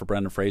happen for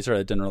Brendan Fraser.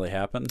 That didn't really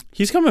happen.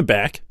 He's coming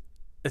back.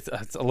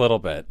 It's a little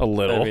bit. A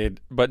little. I mean,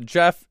 but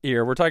Jeff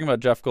here, we're talking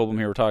about Jeff Goldblum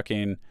here. We're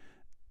talking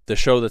the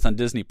show that's on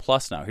Disney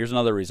Plus now. Here's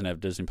another reason I have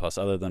Disney Plus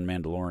other than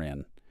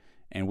Mandalorian.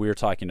 And we're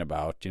talking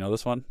about, do you know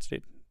this one,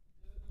 Steve?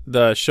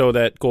 The show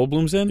that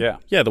Goldblum's in? Yeah.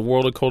 Yeah, The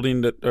World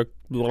According to...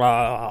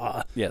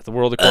 Yeah, The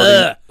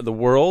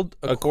World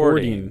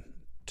According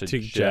to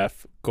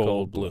Jeff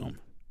Goldblum.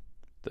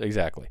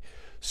 Exactly.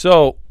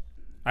 So...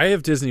 I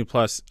have Disney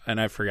Plus, and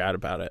I forgot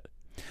about it.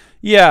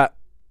 Yeah.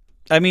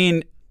 I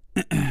mean,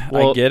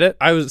 well, I get it.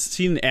 I was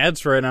seeing ads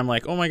for it, and I'm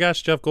like, oh my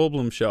gosh, Jeff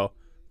Goldblum show.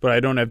 But I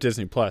don't have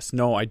Disney Plus.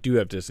 No, I do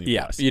have Disney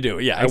Plus. You do.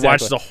 Yeah, I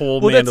watched the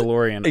whole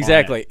Mandalorian.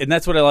 Exactly. And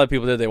that's what a lot of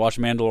people did. They watched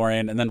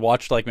Mandalorian and then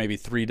watched like maybe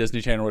 3 Disney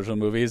Channel original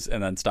movies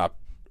and then stopped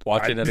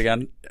watching it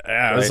again.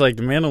 I was like,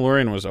 The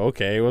Mandalorian was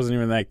okay. It wasn't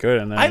even that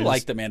good. And then I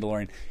liked The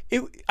Mandalorian.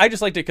 I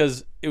just liked it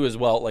because it was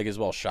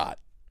well shot.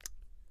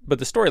 But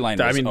the storyline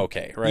was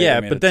okay, right? Yeah,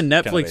 but then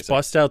Netflix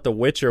bust out The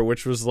Witcher,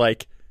 which was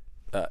like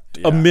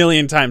a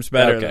million times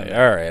better. Okay, than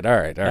all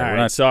right. We're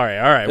not sorry.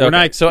 All right, okay. we're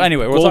not. So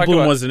anyway,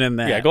 Goldblum wasn't in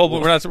that. Yeah,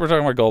 Goldblum. We're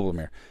talking about Goldblum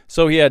here.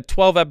 So he had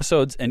 12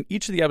 episodes, and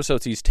each of the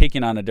episodes he's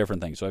taking on a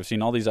different thing. So I've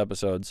seen all these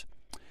episodes,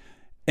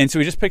 and so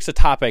he just picks a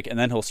topic, and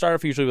then he'll start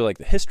off usually with like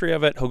the history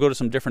of it. He'll go to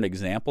some different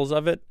examples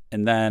of it,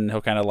 and then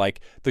he'll kind of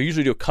they'll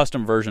usually do a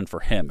custom version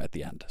for him at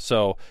the end.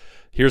 So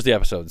here's the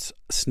episodes: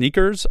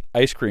 sneakers,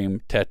 ice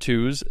cream,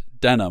 tattoos,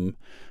 denim,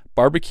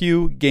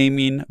 barbecue,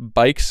 gaming,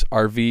 bikes,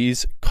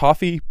 RVs,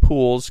 coffee,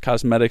 pools,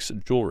 cosmetics,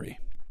 jewelry.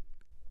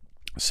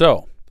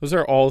 So those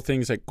are all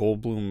things that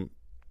Goldblum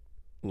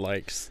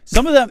likes.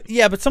 Some of them,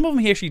 yeah, but some of them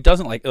he actually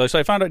doesn't like. So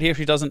I found out he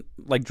actually doesn't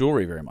like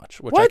jewelry very much,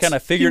 which I kind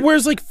of figured. He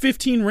wears like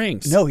 15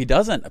 rings. No, he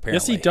doesn't, apparently.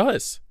 Yes, he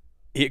does.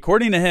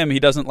 According to him, he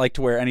doesn't like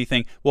to wear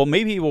anything. Well,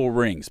 maybe he will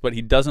rings, but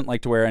he doesn't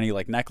like to wear any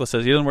like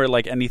necklaces. He doesn't wear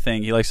like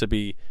anything. He likes to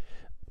be...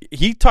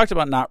 He talked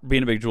about not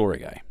being a big jewelry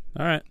guy.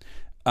 All right.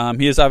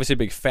 He is obviously a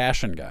big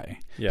fashion guy.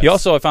 Yes. He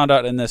also, I found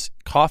out in this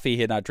coffee,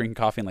 he had not drinking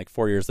coffee in like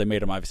 4 years. They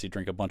made him obviously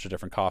drink a bunch of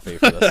different coffee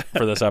for this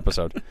for this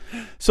episode.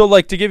 So,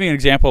 like, to give you an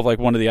example of like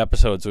one of the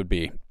episodes would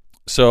be,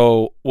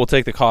 so we'll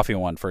take the coffee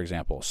one for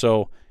example.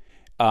 So,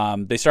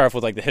 they start off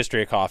with like the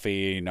history of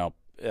coffee,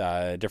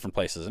 different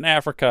places in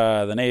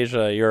Africa, then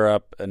Asia,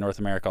 Europe, and North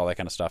America, all that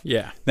kind of stuff.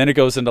 Yeah. Then it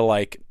goes into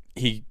like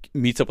he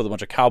meets up with a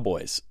bunch of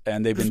cowboys,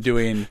 and they've been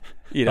doing.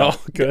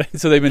 Oh, good.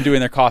 So they've been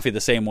doing their coffee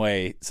the same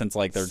way since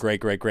like their great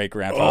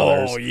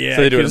grandfathers. Oh yeah.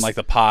 So they do it in like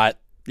the pot,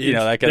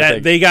 that kind of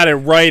thing. They got it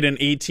right in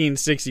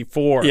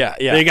 1864. Yeah.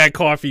 They got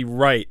coffee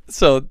right.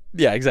 So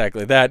yeah,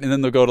 exactly that. And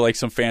then they'll go to like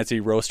some fancy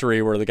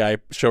roastery where the guy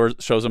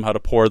shows them how to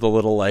pour the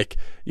little like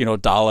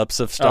dollops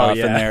of stuff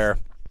in there,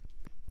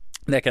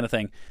 that kind of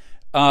thing.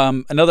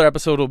 Another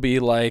episode will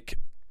be like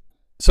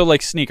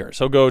sneakers.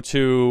 He'll go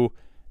to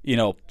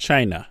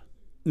China.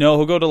 No,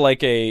 he'll go to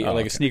like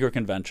a sneaker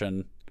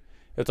convention.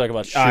 He'll talk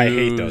about shoes. I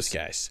hate those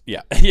guys.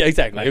 Yeah,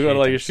 exactly. He'll go to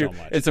like a shoe, so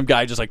much. and some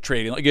guy just like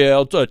trading, like,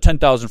 I'll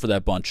 10,000 for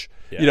that bunch.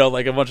 Yeah.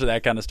 Like a bunch of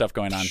that kind of stuff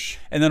going on.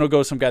 And then he'll go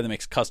to some guy that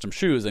makes custom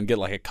shoes and get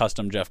like a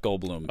custom Jeff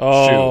Goldblum shoe.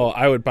 Oh,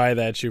 I would buy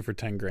that shoe for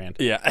 $10,000.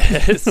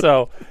 Yeah,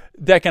 so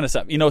that kind of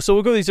stuff. So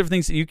we'll go to these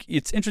different things.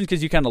 It's interesting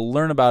because you kind of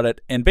learn about it,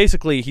 and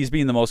basically he's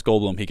being the most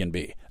Goldblum he can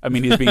be. I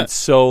mean, he's being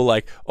so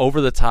like over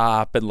the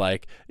top and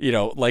like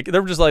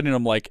they're just letting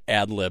him like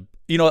ad lib.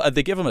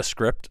 They give him a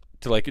script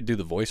to like do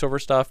the voiceover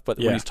stuff, but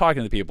when he's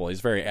talking to people, he's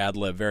very ad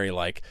lib, very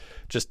like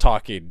just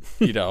talking,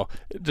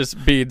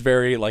 just being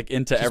very like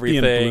into just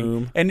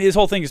everything. And his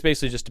whole thing is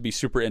basically just to be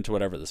super into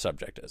whatever the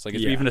subject is. Like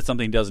even if it's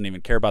something he doesn't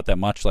even care about that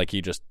much, like he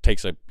just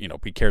takes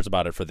he cares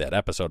about it for that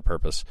episode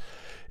purpose.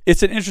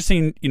 It's an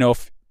interesting,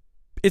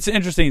 it's an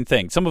interesting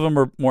thing. Some of them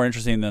are more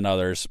interesting than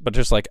others, but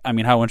just like, I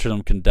mean, how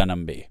interesting can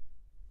denim be?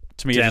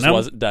 To me, it just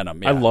wasn't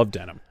denim. Yeah. I love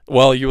denim.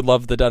 Well, you would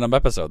love the denim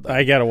episode, though.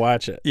 I got to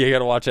watch it. You got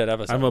to watch that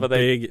episode. I'm a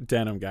big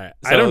denim guy.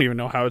 So, I don't even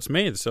know how it's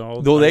made, so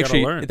I got to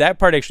learn. That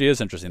part actually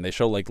is interesting. They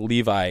show like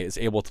Levi is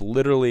able to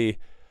literally,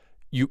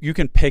 you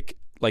can pick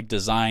like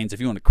designs, if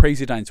you want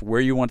crazy designs,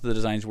 where you want the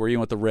designs, where you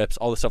want the rips,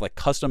 all this stuff, like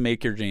custom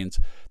make your jeans.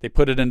 They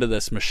put it into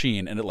this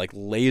machine and it like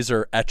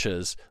laser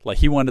etches. Like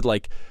he wanted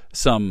like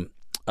some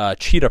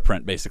cheetah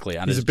print basically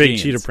on his jeans. He's a big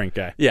cheetah print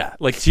guy. Yeah,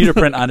 like cheetah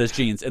print on his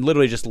jeans and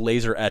literally just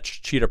laser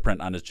etch cheetah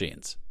print on his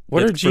jeans.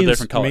 What are jeans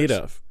different colors. made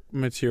of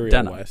material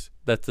Denim. wise?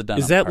 That's the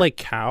denim. Is that part. like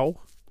cow?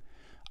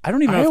 I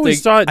don't even I know always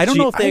if they. thought I don't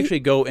know if they I- actually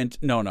go into.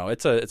 No,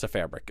 it's a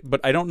fabric, but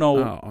I don't know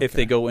Oh, if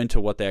they okay. go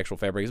into what the actual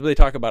fabric is. But they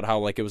talk about how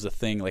like it was a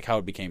thing, like how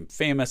it became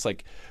famous,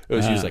 like it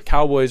was used, like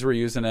cowboys were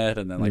using it,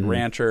 and then like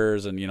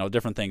ranchers, and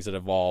different things that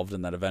evolved,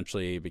 and that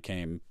eventually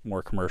became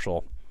more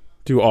commercial.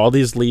 Do all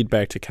these lead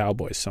back to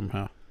cowboys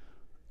somehow?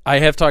 I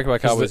have talked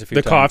about cowboys a few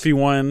The times. coffee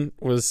one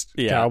was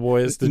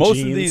cowboys. The Most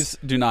jeans, of these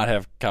do not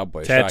have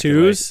cowboys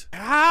tattoos.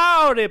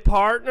 Howdy,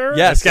 partner.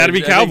 Yes, It's gotta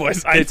be I think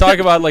cowboys. They talk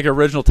about like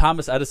original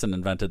Thomas Edison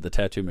invented the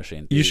tattoo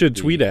machine. You should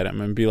tweet at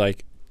him and be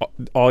like,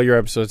 all your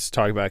episodes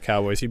talk about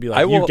cowboys. He'd be like,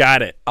 I will- you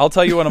got it. I'll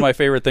tell you one of my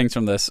favorite things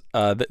from this,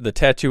 the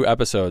tattoo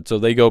episode. So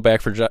they go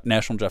back for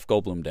National Jeff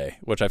Goldblum Day,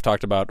 which I've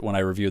talked about when I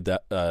reviewed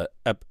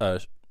that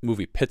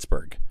movie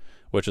Pittsburgh,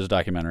 which is a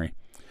documentary.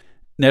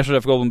 National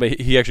Jeff Goldblum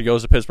Day, he actually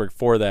goes to Pittsburgh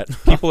for that.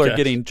 People are gosh.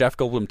 getting Jeff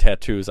Goldblum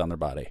tattoos on their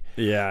body.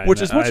 Yeah.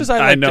 Which, as much as I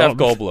like know. Jeff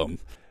Goldblum,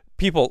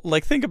 people,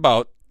 like, think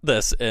about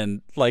this,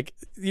 and, like,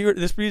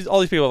 all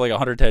these people have, like,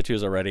 100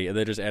 tattoos already, and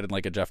they just added,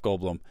 like, a Jeff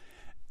Goldblum.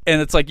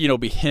 And it's, like,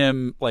 be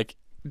him, like,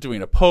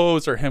 doing a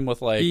pose, or him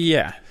with, like...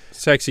 Yeah.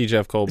 Sexy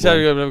Jeff Goldblum.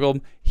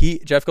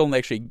 Jeff Goldblum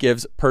actually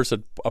gives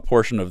a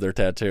portion of their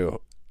tattoo.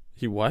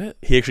 He what?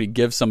 He actually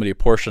gives somebody a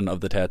portion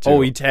of the tattoo. Oh,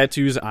 he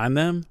tattoos on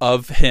them?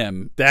 Of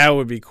him. That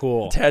would be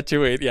cool.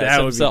 Tattooing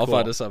himself cool.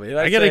 onto somebody.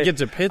 I gotta get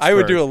to Pittsburgh. I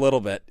would do a little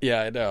bit.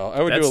 Yeah, I know.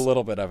 I would do a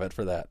little bit of it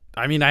for that.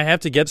 I mean, I have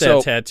to get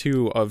that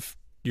tattoo of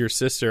your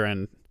sister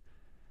and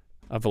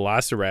a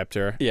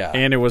Velociraptor. Yeah.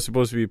 And it was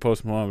supposed to be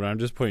Post Malone, but I'm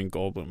just putting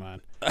Goldblum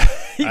on.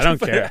 I don't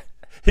care.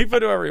 He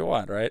put whoever you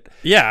want, right?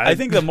 Yeah. I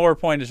think the more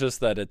point is just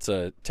that it's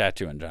a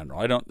tattoo in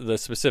general. The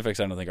specifics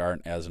I don't think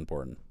aren't as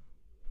important.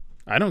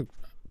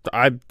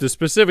 The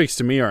specifics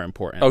to me are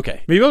important.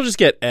 Okay. Maybe I'll just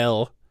get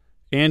L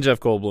and Jeff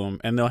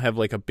Goldblum, and they'll have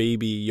like a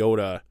baby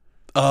Yoda.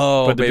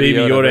 Oh, but the baby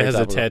Yoda right has a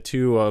top of it.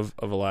 tattoo of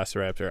a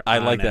Velociraptor. I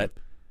on like him. that.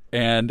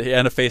 And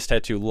a face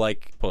tattoo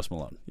like Post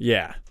Malone.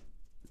 Yeah.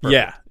 Perfect.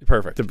 Yeah.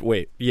 Perfect.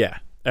 Yeah.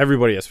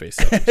 Everybody has face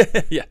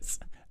tattoos. Yes.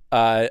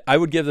 I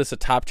would give this a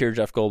top tier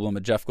Jeff Goldblum,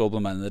 a Jeff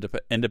Goldblum on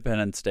the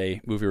Independence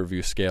Day movie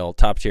review scale,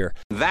 top tier.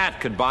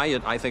 That could buy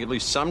you, I think, at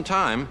least some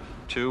time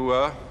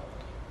to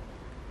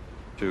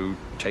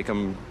take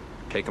them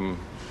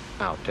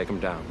out, take them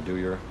down, do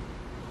your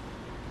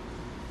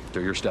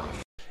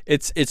stuff.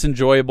 It's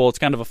enjoyable. It's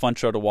kind of a fun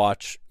show to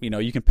watch.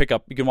 You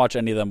can watch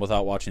any of them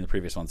without watching the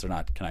previous ones. They're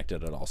not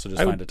connected at all. So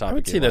just find a topic. I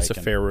would say that's a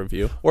fair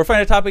review. Or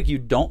find a topic you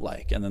don't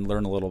like and then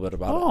learn a little bit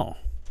about it. Oh,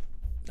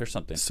 there's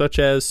something such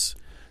as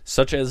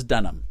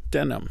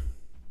denim,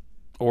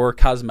 or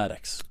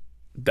cosmetics.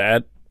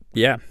 That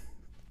yeah.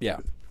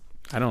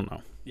 I don't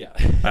know. Yeah.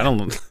 I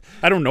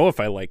don't know if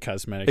I like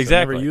cosmetics.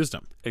 Exactly. I've never used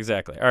them.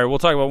 Exactly. All right, we'll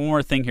talk about one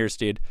more thing here,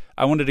 Steed.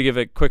 I wanted to give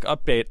a quick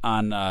update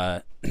on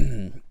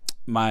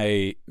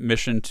my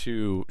mission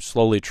to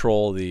slowly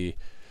troll the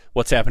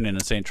What's Happening in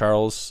St.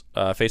 Charles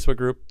Facebook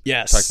group.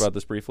 Yes. Talked about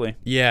this briefly.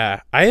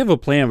 Yeah. I have a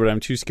plan, but I'm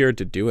too scared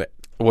to do it.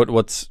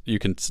 What's you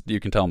can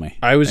tell me.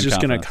 I was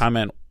just going to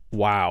comment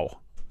wow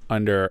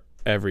under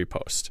every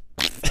post.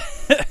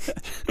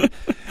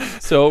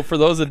 So for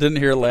those that didn't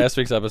hear last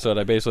week's episode,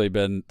 I basically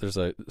there's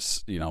a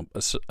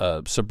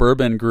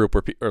suburban group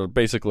or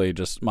basically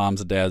just moms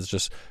and dads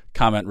just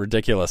comment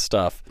ridiculous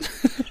stuff.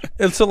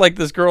 And so like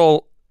this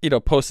girl,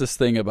 posts this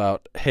thing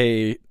about,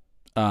 hey,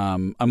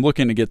 I'm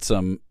looking to get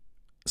some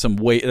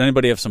weight.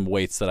 Anybody have some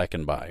weights that I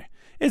can buy?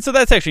 And so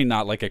that's actually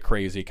not like a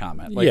crazy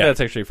comment. Like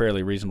that's actually a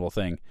fairly reasonable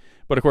thing.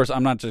 But of course,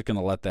 I'm not just going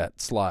to let that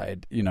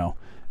slide,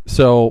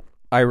 So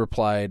I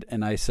replied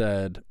and I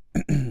said,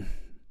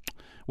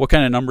 what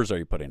kind of numbers are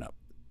you putting up?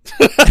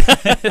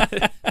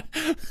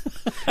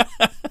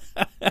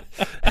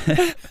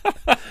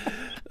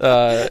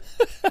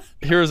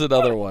 Here's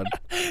another one.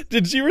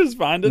 Did she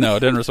respond to that? No,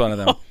 didn't respond to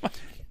them.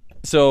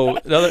 So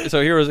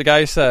here was a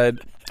guy said,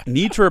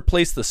 need to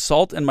replace the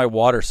salt in my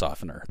water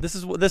softener. This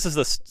is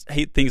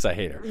the things I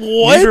hate.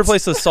 What? Need to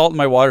replace the salt in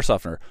my water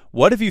softener.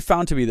 What have you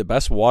found to be the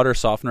best water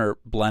softener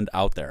blend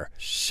out there?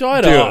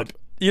 Shut Dude, up.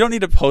 You don't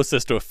need to post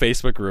this to a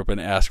Facebook group and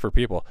ask for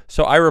people.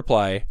 So I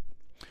reply,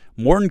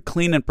 Morton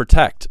Clean and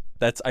Protect.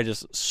 I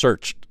just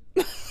searched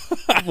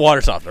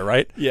water softener,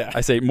 right? Yeah.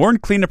 I say, Morton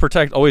Clean and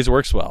Protect always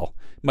works well.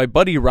 My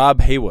buddy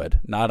Rob Haywood,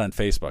 not on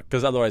Facebook,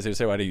 because otherwise they would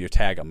say, why didn't you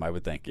tag him, I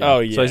would think. Oh,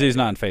 yeah. So I say he's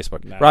not on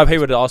Facebook. Rob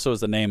Haywood also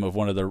is the name of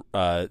one of the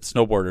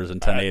snowboarders in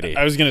 1080.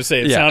 I was going to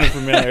say, it sounded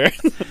familiar.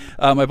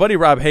 My buddy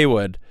Rob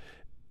Haywood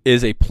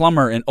is a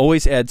plumber and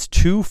always adds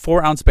 2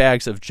 4-ounce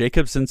bags of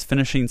Jacobson's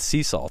Finishing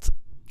Sea Salt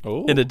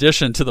in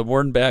addition to the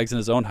Morton bags in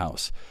his own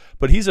house.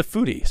 But he's a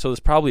foodie, so this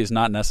probably is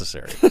not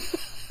necessary.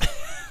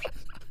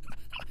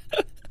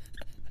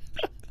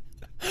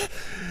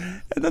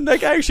 And then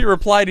that guy actually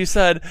replied, he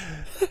said,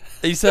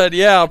 He said,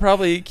 "Yeah, I'll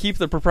probably keep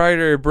the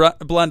proprietary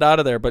blend out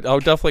of there, but I'll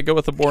definitely go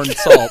with the Born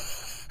salt."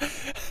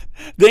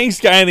 Thanks,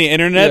 guy on the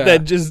internet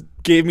that just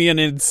gave me an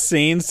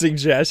insane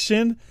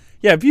suggestion.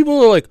 Yeah,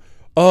 people are like,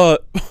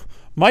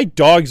 my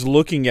dog's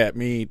looking at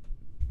me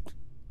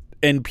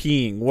and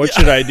peeing. What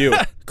should I do?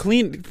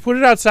 Put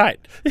it outside.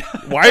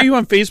 Why are you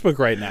on Facebook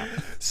right now?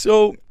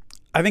 So,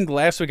 I think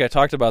last week I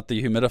talked about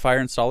the humidifier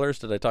installers.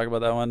 Did I talk about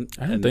that one?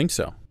 I don't think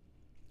so.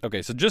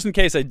 Okay, so just in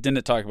case I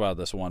didn't talk about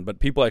this one, but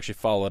people actually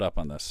followed up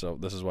on this, so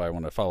this is why I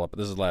want to follow up.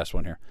 This is the last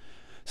one here.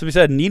 So we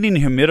said, needing a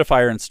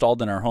humidifier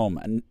installed in our home.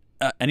 And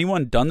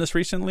anyone done this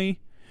recently?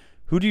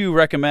 Who do you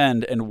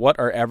recommend, and what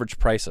are average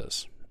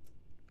prices?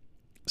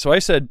 So I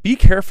said, be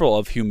careful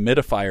of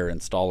humidifier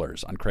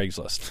installers on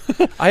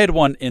Craigslist. I had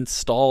one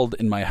installed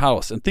in my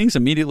house, and things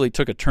immediately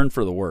took a turn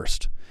for the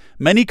worst.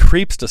 Many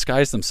creeps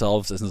disguise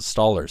themselves as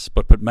installers,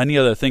 but put many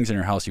other things in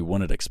your house you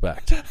wouldn't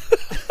expect.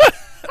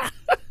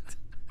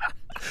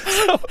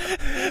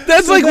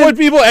 That's what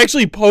people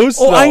actually post.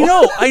 Oh,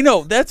 I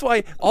know. That's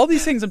why all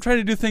these things, I'm trying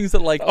to do things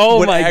that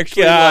Oh my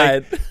actually,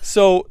 God.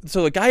 So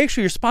the guy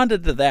actually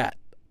responded to that.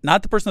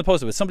 Not the person that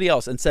posted, but somebody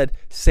else, and said,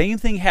 same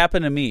thing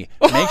happened to me.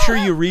 Make sure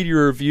you read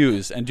your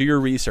reviews and do your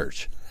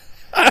research.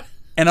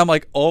 And I'm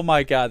like, oh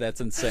my God, that's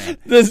insane.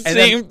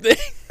 Same thing.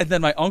 And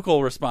then my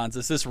uncle responds,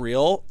 is this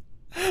real?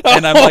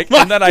 And I'm like,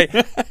 and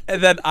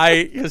then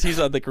I, because he's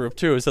on the group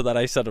too, so then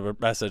I sent him a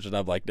message, and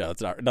I'm like, no,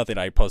 it's not, nothing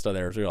I post on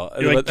there is real.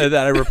 And then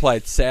I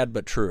replied, sad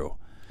but true.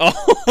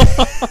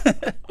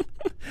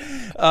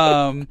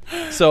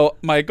 So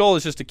my goal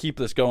is just to keep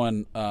this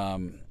going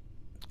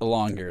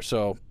along here.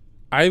 So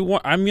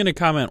I'm going to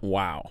comment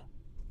wow,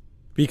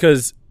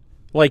 because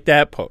like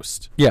that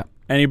post. Yeah.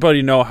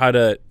 Anybody know how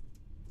to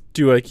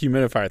do a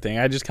humidifier thing?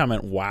 I just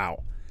comment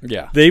wow.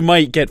 Yeah. They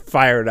might get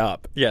fired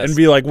up and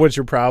be like, what's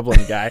your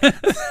problem, guy?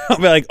 I'll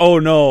be like, oh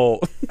no.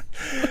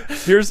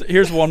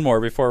 Here's one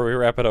more before we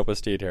wrap it up with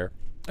Steed here.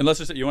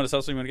 Unless you want to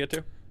tell something you want to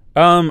get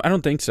to? I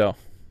don't think so.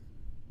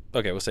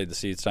 Okay, we'll save the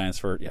Steed Science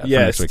for for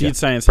next week. Steed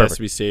Science has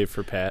to be saved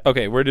for Pat.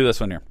 Okay, we'll do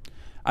this one here.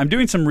 I'm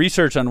doing some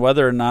research on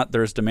whether or not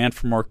there's demand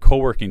for more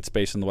co-working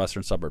space in the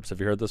western suburbs.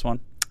 Have you heard this one?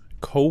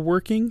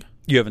 Co-working?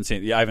 You haven't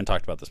seen it. Yeah, I haven't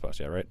talked about this post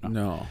yet, right?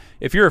 No.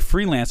 If you're a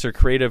freelancer,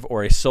 creative,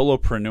 or a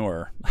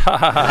solopreneur,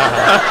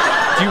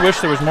 do you wish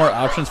there was more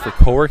options for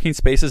co-working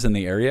spaces in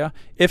the area?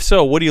 If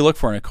so, what do you look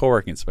for in a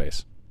co-working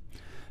space?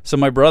 So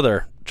my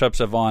brother, Chubb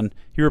Savon,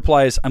 he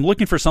replies, I'm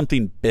looking for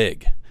something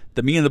big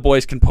that me and the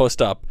boys can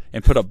post up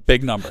and put up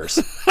big numbers.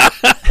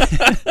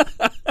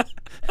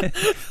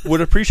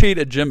 Would appreciate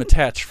a gym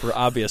attached for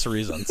obvious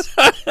reasons.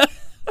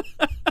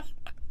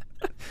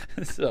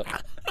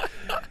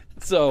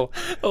 So,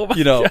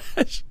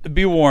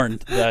 be warned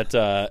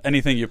that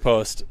anything you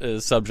post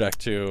is subject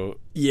to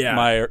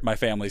my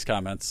family's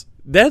comments.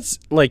 That's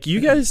like, you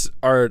guys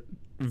are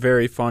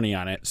very funny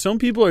on it. Some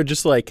people are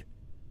just like,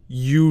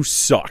 you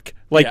suck.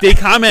 Like they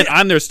comment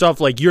on their stuff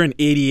like, you're an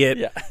idiot.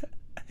 Yeah.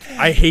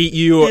 I hate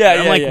you.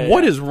 I'm like,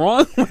 what is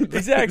wrong with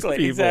exactly,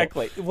 people?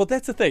 Exactly. Well,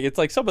 that's the thing. It's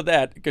like some of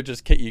that could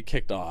just get you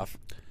kicked off.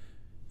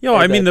 Yo,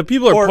 I mean, the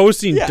people are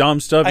posting dumb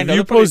stuff. If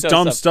you post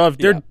dumb stuff,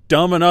 they're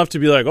dumb enough to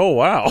be like, oh,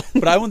 wow.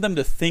 But I want them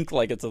to think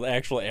like it's an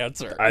actual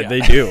answer. They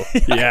do.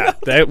 Yeah.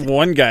 That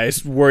one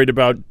guy's worried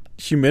about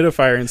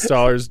humidifier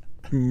installers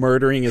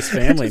murdering his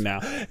family now.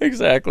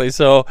 Exactly.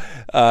 So,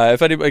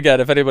 if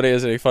anybody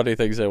has any funny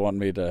things they want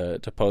me to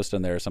post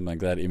in there or something like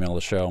that, email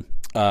the show.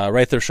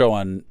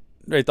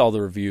 Write all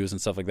the reviews and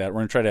stuff like that.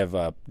 We're going to try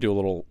to do a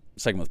little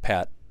segment with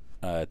Pat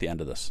at the end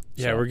of this.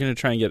 Yeah, we're going to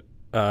try and get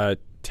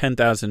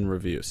 10,000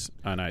 reviews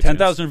on iTunes.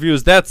 10,000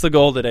 reviews. That's the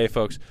goal today,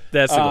 folks.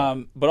 That's the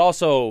goal. But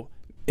also,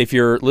 if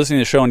you're listening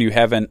to the show and you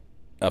haven't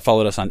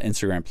followed us on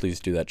Instagram,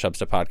 please do that.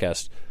 Chubstep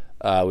Podcast.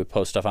 We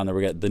post stuff on there.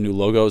 We got the new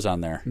logos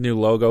on there. New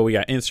logo. We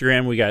got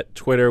Instagram. We got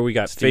Twitter. We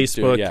got Steve's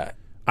Facebook. Yeah.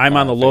 I'm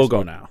on the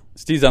logo now.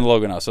 Steve's on the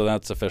logo now, so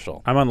that's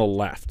official. I'm on the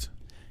left.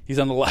 He's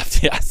on the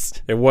left,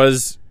 yes. It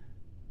was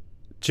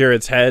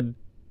Jared's head.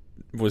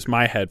 Was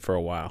my head for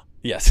a while.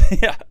 Yes.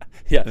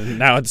 Yeah. And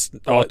now it's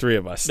all three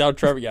of us. Now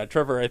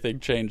Trevor, I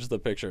think, changed the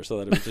picture so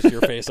that it was just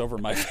your face over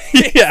my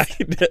face. Yeah,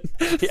 he did.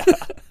 Yeah.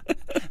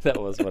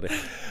 That was funny.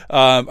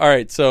 All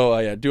right,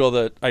 so do all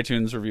the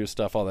iTunes review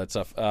stuff, all that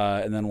stuff,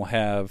 and then we'll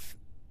have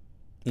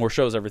more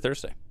shows every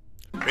Thursday.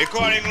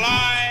 Recording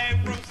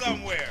live from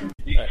somewhere.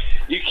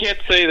 You can't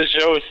say the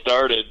show has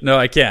started. No,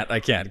 I can't,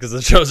 because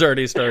the show's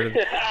already started.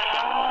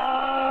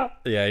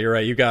 Yeah, you're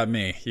right. You got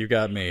me.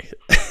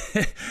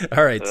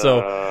 All right,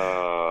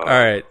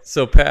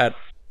 so Pat,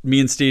 me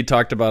and Steve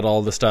talked about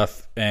all the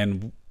stuff,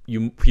 and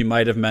you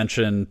might have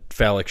mentioned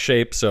phallic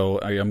shape, so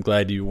I'm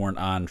glad you weren't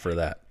on for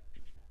that.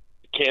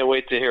 Can't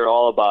wait to hear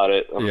all about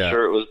it. I'm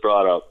sure it was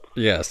brought up.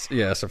 Yes,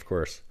 of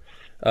course.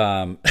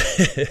 But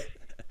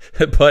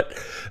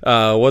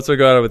what's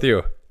going on with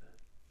you?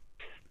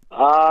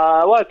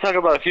 I want to talk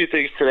about a few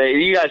things today.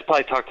 You guys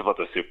probably talked about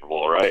the Super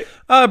Bowl, right?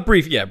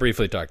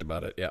 Briefly talked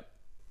about it, yeah.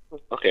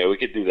 Okay, we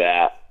could do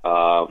that.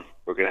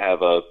 We're going to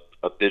have a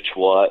bitch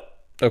what.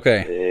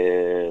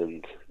 Okay.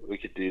 And we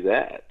could do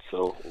that.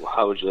 So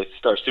how would you like to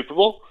start? Super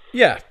Bowl?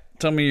 Yeah.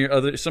 Tell me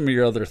some of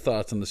your other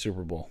thoughts on the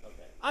Super Bowl.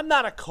 I'm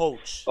not a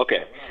coach.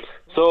 Okay.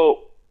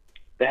 So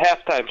the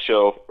halftime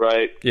show,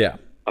 right? Yeah.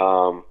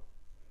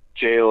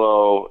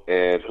 J-Lo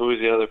and who was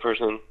the other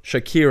person?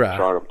 Shakira.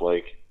 Drawing a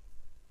blank.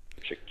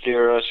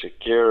 Shakira.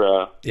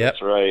 Yep.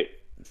 That's right.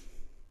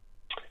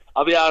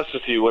 I'll be honest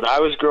with you. When I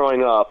was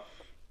growing up,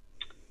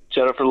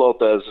 Jennifer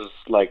Lopez was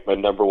like my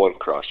number one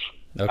crush.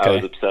 Okay. I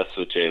was obsessed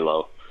with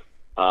J-Lo.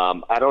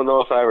 I don't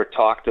know if I ever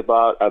talked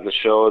about on the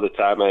show the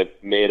time I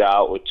made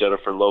out with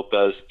Jennifer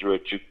Lopez through a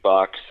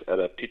jukebox at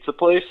a pizza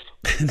place.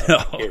 No.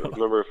 I can't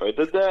remember if I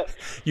did that.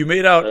 You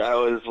made out. I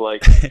was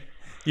like.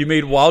 You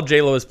made while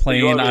J-Lo was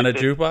playing on a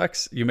to,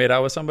 jukebox? You made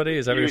out with somebody?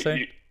 Is that what you're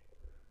saying?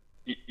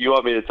 You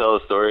want me to tell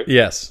the story?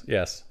 Yes.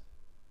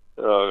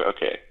 Oh,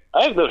 okay.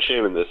 I have no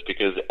shame in this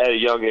because at a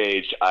young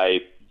age, I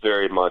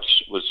very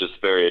much was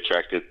just very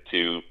attracted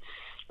to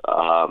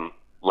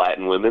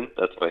Latin women.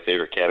 That's my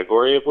favorite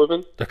category of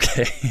women.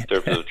 Okay. In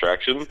terms of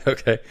attraction.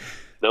 Okay.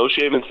 No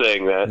shame in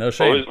saying that. No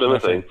shame. Always been a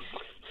thing.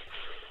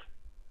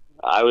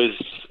 I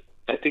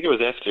think it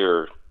was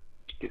after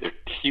either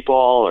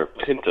T-Ball or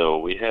Pinto,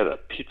 we had a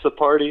pizza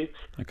party.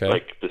 Okay.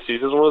 Like the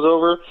season was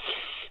over.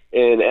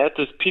 And at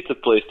this pizza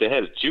place, they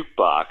had a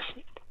jukebox.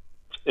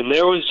 And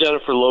there was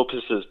Jennifer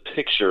Lopez's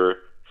picture.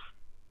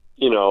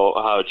 You know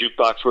how a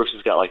jukebox works.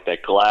 It's got like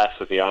that glass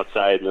at the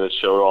outside, and then it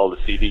showed all the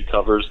CD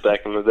covers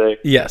back in the day.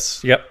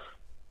 Yes. Yep.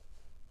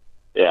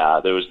 Yeah,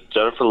 there was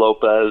Jennifer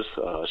Lopez.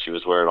 She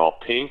was wearing all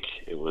pink.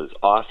 It was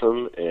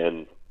awesome.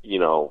 And, you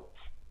know,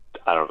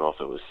 I don't know if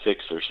it was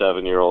 6 or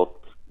 7-year-old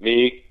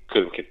me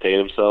couldn't contain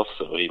himself,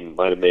 so he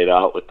might have made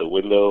out with the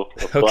window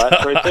of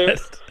glass right there.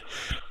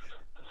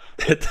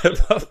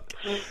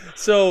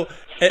 So,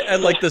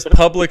 and like this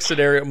public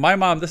scenario, my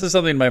mom, this is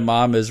something my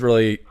mom is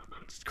really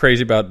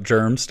crazy about,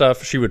 germ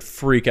stuff. She would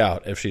freak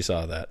out if she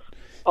saw that.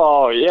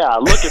 Oh, yeah.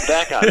 Looking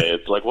back on it,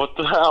 it's like, what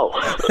the hell?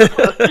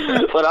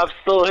 But I'm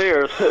still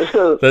here.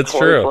 That's 20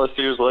 true. plus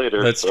years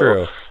later. That's so,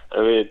 true.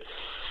 I mean,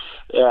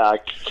 yeah, I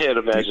can't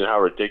imagine how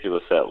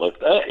ridiculous that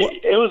looked.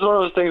 It was one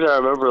of those things I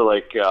remember,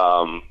 like,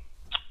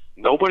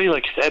 nobody,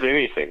 like, said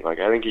anything. Like,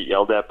 I didn't get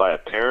yelled at by a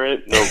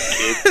parent. No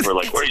kids were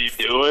like, what are you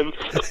doing?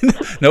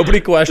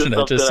 Nobody questioned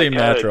it. Just seemed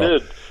natural.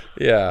 Did.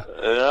 Yeah.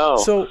 I know.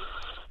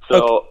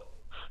 So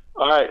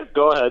all right,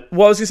 go ahead.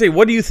 Well, I was going to say,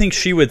 what do you think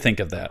she would think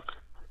of that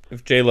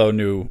if J-Lo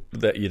knew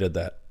that you did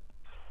that?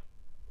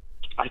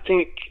 I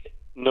think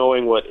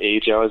knowing what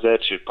age I was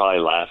at, she'd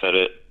probably laugh at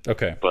it.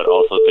 Okay. But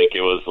also think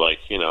it was like,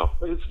 you know,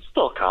 it's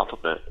still a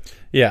compliment.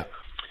 Yeah.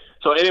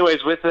 So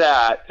anyways, with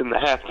that, in the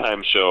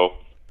halftime show,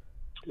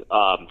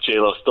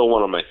 J-Lo's still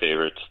one of my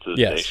favorites to this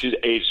day. She's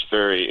aged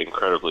very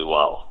incredibly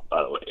well,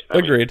 by the way.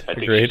 I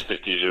think she's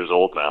 50 years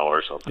old now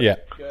or something. Yeah.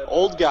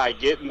 Old guy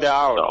getting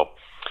down. So,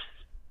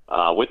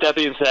 with that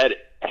being said,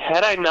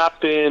 had I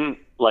not been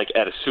like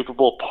at a Super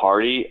Bowl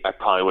party, I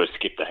probably would have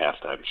skipped the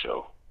halftime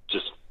show.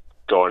 Just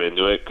going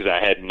into it because I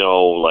had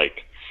no,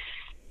 like,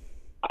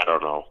 I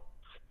don't know,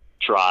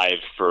 drive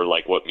for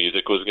like what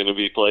music was going to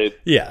be played.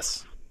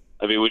 Yes.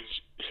 I mean,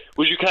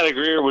 would you kind of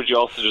agree, or would you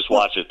also just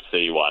watch it to say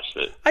you watched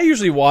it? I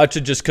usually watch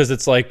it just because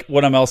it's like,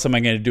 what else am I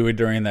going to do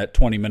during that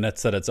 20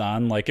 minutes that it's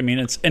on? Like, I mean,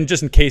 it's, and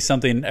just in case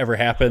something ever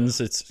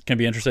happens, it's going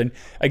to be interesting.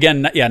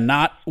 Again,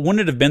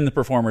 wouldn't it have been the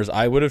performers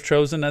I would have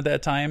chosen at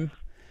that time?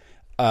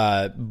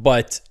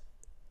 But,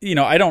 you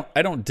know, I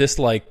don't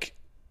dislike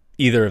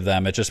either of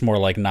them. It's just more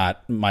like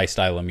not my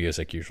style of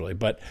music usually.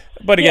 But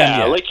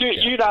again, like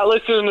you're not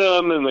listening to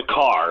them in the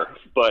car,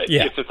 but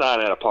if it's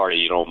on at a party,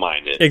 you don't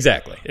mind it.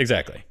 Exactly.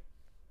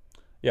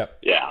 Yep.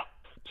 Yeah.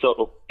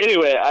 So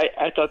anyway,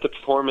 I thought the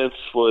performance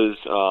was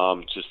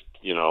just,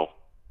 you know,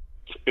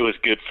 it was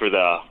good for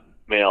the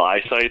male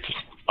eyesight.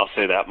 I'll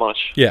say that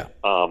much. Yeah.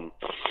 I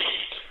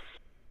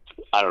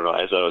don't know.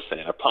 As I was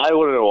saying, I probably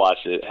wouldn't have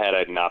watched it had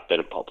I not been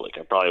in public.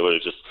 I probably would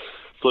have just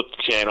flipped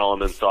the channel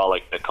and then saw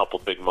like a couple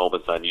big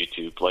moments on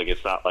YouTube. Like,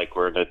 it's not like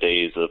we're in the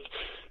days of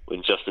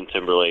when Justin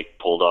Timberlake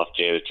pulled off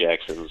Janet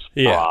Jackson's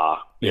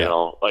bra. You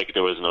know, like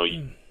there was no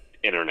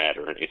internet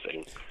or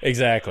anything.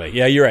 Exactly.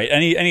 Yeah, you're right.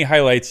 Any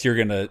highlights you're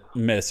gonna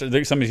miss?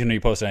 Somebody's gonna be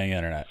posting on the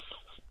internet.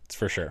 It's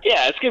for sure.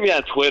 Yeah, it's gonna be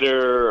on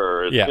Twitter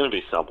or it's gonna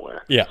be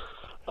somewhere. Yeah.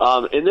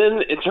 And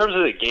then in terms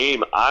of the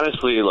game,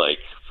 honestly, like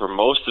for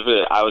most of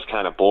it, I was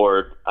kind of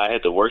bored. I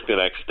had to work the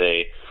next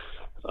day,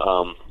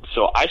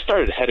 so I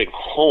started heading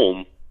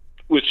home.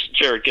 Which,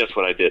 Jared, guess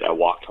what I did? I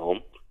walked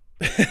home.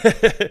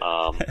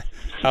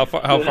 How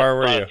far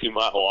were you? A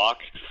 2-mile walk.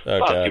 Okay.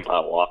 About a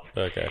 2-mile walk.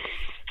 Okay.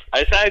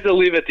 I decided to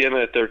leave at the end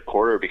of the third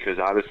quarter because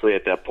honestly,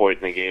 at that point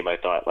in the game, I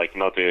thought like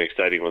nothing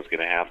exciting was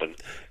going to happen.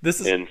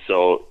 And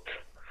so,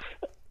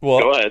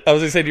 go ahead. I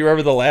was going to say, do you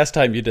remember the last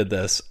time you did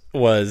this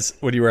was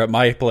when you were at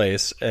my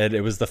place and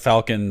it was the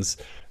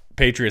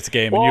Falcons-Patriots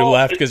game and you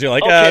left because you're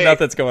like,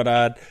 nothing's going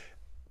on.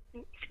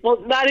 Well,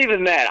 not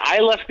even that. I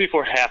left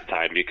before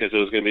halftime because it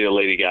was going to be a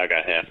Lady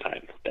Gaga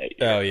halftime that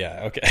year. Oh,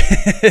 yeah.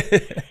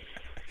 Okay.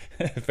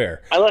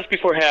 Fair. I left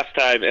before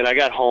halftime, and I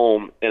got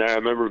home, and I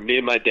remember me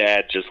and my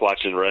dad just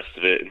watching the rest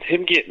of it, and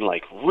him getting,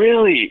 like,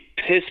 really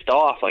pissed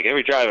off, like,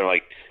 every drive. I'm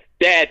like,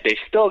 Dad, they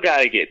still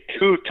got to get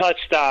 2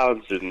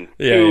 touchdowns and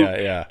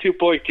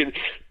two-point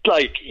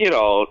like, you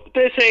know,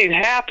 this ain't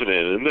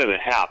happening, and then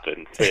it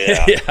happened. So,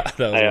 yeah,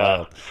 that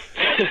was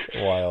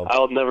wild.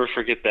 I'll never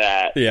forget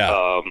that.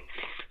 Yeah.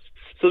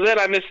 So then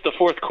I missed the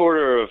fourth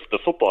quarter of the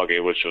football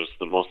game, which was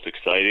the most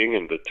exciting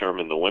and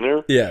determined the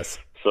winner. Yes.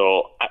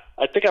 So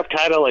I think I'm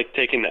kind of like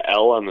taking the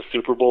L on the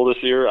Super Bowl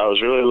this year. I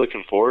was really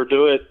looking forward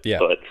to it,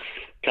 but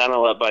kind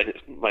of let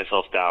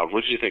myself down.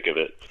 What did you think of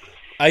it?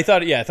 I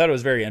thought it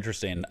was very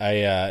interesting.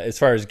 As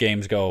far as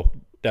games go,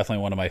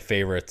 definitely one of my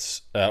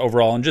favorites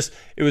overall. And just,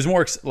 it was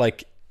more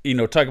like, you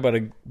know, talk about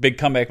a big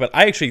comeback, but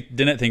I actually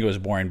didn't think it was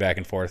boring back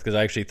and forth because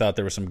I actually thought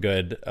there was some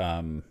good,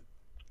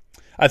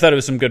 I thought it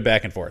was some good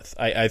back and forth.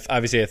 I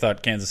obviously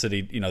thought Kansas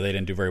City, you know, they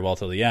didn't do very well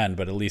till the end,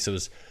 but at least it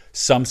was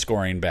some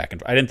scoring back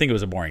and forth. I didn't think it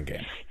was a boring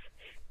game.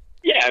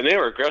 Yeah, and they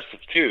were aggressive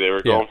too. They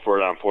were going for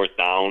it on fourth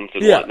downs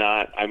and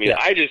whatnot. I mean,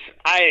 I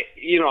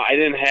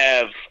didn't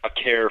have a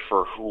care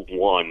for who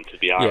won, to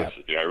be honest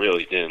with you. I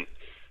really didn't.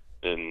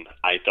 And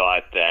I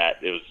thought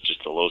that it was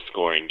just a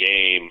low-scoring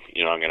game.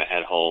 You know, I'm going to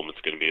head home. It's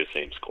going to be the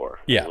same score.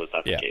 Yeah, that was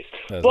not the case.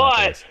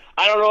 But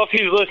I don't know if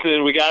he's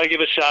listening. We got to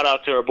give a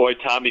shout-out to our boy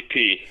Tommy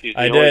P.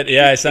 I did.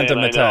 Yeah, I sent him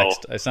a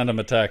text. I sent him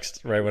a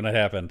text right when it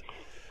happened.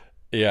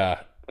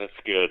 Yeah. That's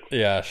good.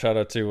 Yeah,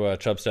 shout-out to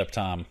Chubstep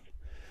Tom.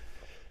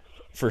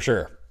 For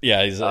sure.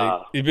 Yeah, he's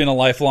been a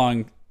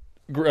lifelong,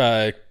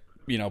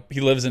 you know,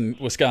 he lives in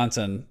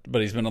Wisconsin,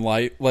 but he's been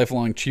a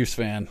lifelong Chiefs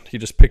fan. He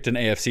just picked an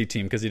AFC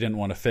team because he didn't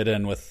want to fit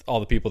in with all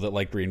the people that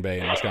like Green Bay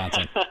in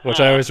Wisconsin, which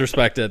I always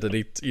respected.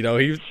 And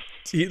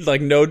he like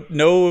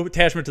no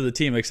attachment to the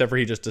team except for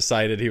he just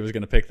decided he was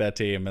going to pick that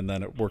team, and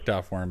then it worked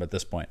out for him at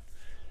this point.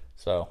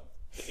 So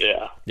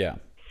yeah.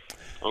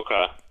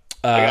 Okay.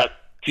 I got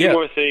two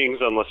more things,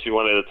 unless you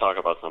wanted to talk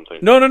about something.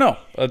 No.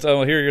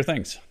 I'll hear your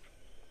things.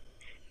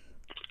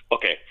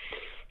 Okay.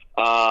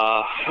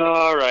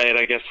 All right,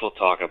 I guess we'll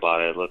talk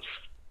about it. Let's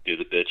do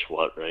the bitch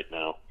what right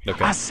now.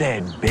 Okay. I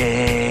said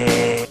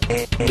bitch.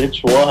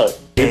 Bitch what?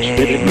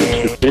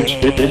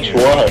 Bitch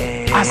what?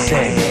 I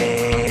said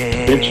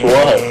bitch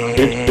what?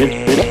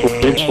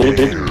 Bitch what?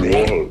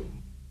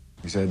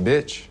 You said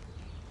bitch?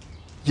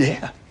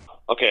 Yeah.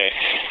 Okay,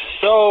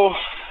 so,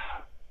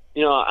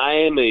 you know, I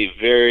am a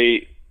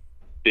very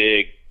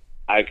big,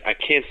 I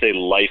can't say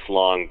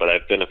lifelong, but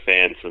I've been a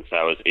fan since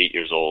I was 8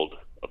 years old.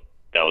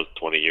 That was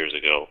 20 years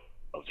ago,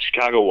 of the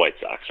Chicago White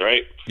Sox,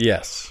 right?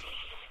 Yes.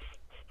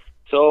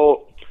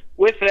 So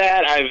with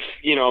that, I've,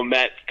 you know,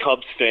 met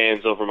Cubs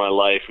fans over my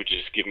life who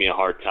just give me a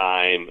hard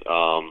time.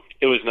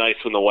 It was nice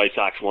when the White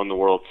Sox won the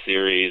World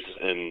Series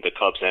and the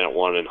Cubs hadn't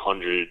won in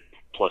 100+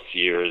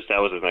 years. That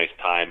was a nice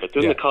time. But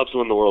then the Cubs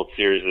won the World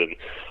Series, and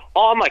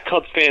all my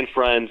Cubs fan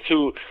friends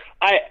who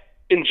I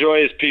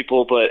enjoy as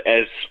people, but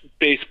as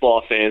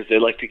baseball fans, they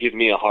like to give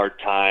me a hard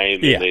time.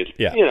 And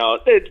you know,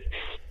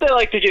 they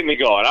like to get me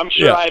going. I'm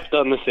sure I've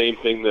done the same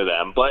thing to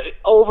them. But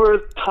over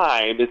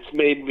time, it's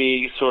made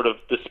me sort of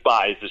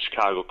despise the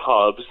Chicago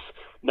Cubs,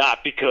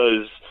 not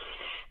because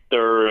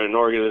they're an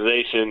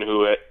organization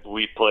who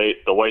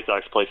the White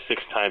Sox play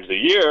 6 times a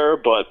year,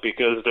 but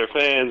because their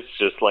fans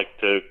just like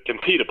to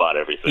compete about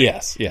everything.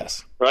 Yes.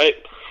 Right?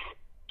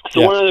 So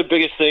one of the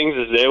biggest things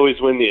is they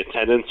always win the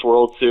attendance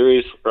World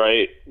Series,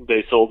 right?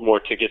 They sold more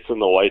tickets than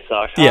the White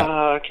Sox.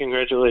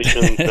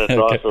 Congratulations. That's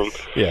awesome.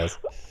 Yes.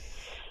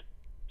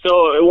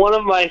 So one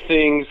of my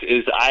things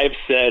is I've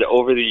said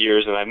over the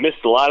years, and I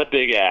missed a lot of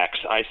big acts,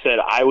 I said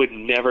I would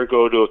never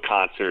go to a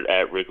concert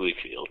at Wrigley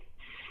Field.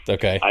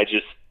 Okay. I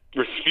just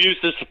refuse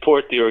to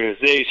support the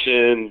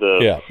organization,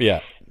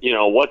 you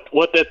know, what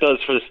that does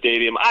for the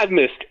stadium. I've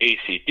missed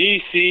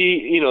AC/DC.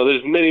 You know,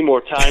 there's many more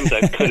times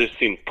I could have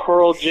seen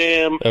Pearl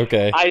Jam.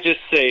 Okay. I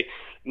just say,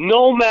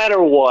 no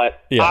matter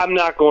what, I'm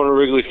not going to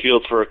Wrigley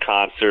Field for a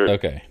concert.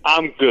 Okay.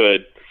 I'm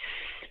good.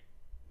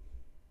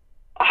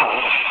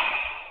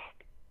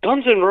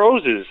 Guns N'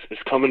 Roses is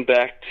coming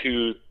back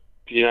to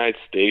the United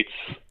States,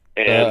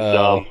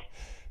 and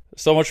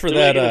so much for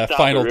that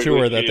final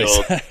tour that they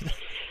said.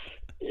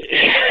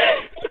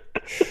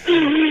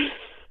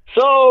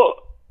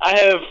 So I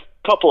have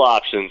a couple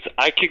options.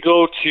 I could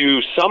go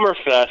to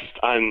Summerfest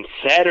on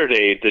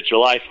Saturday, the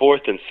July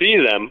 4th, and see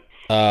them.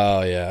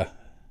 Oh yeah.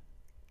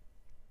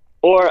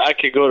 Or I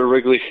could go to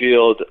Wrigley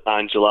Field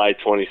on July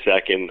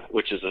 22nd,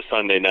 which is a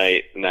Sunday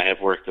night, and I have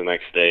work the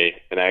next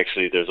day. And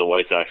actually, there's a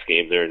White Sox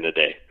game during the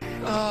day.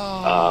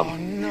 Oh,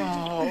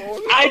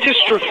 no. I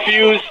just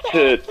refuse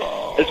to,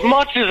 as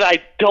much as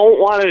I don't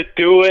want to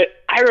do it,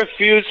 I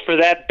refuse for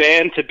that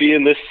band to be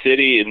in this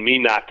city and me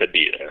not to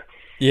be there.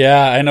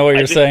 Yeah, I know what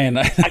you're saying.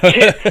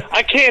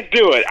 I can't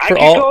do it. I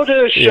can go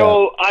to a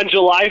show on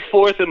July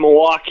 4th in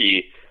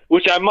Milwaukee,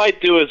 which I might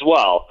do as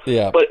well.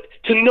 Yeah. But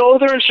to know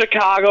they're in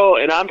Chicago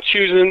and I'm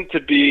choosing to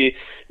be,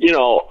 you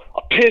know,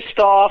 a pissed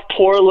off,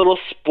 poor little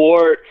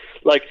sport,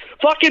 like,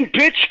 fucking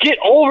bitch, get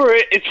over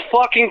it. It's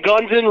fucking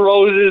Guns N'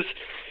 Roses.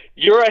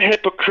 You're a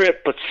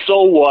hypocrite, but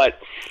so what?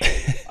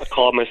 I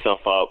called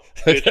myself out.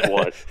 Bitch,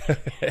 what?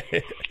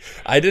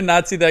 I did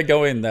not see that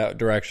going that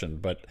direction,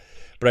 but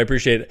I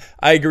appreciate it.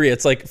 I agree.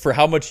 It's like for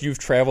how much you've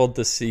traveled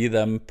to see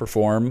them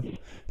perform,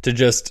 to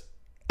just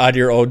on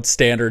your own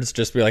standards,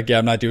 just be like, yeah,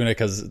 I'm not doing it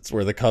because it's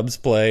where the Cubs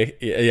play.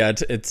 Yeah,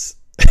 it's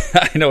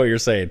I know what you're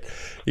saying.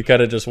 You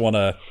kind of just want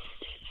to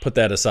put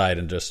that aside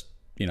and just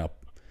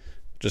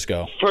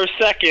go. For a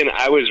second,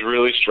 I was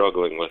really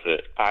struggling with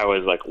it. I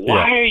was like,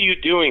 why are you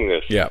doing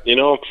this? Yeah.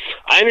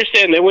 I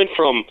understand they went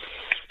from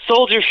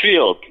Soldier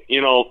Field,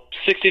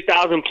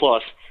 60,000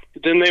 plus.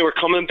 Then they were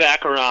coming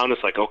back around.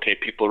 It's like, okay,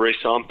 people already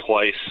saw them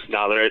twice.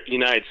 Now they're at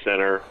United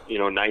Center,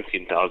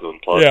 19,000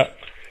 plus. Yeah.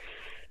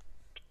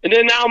 And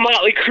then now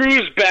Motley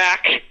Crue's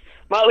back.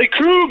 Motley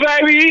Crue,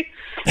 baby!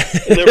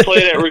 And they're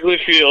playing at Wrigley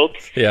Field.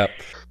 Yeah.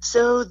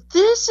 So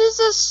this is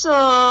a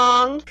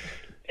song.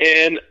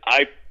 And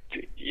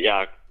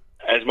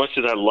as much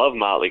as I love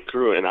Motley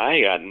Crue, and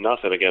I got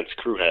nothing against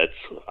Crue heads,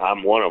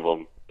 I'm one of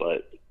them,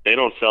 but they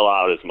don't sell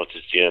out as much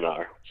as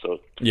GNR. So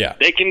yeah,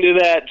 they can do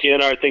that.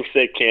 GNR thinks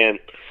they can.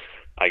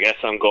 I guess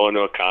I'm going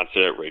to a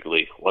concert at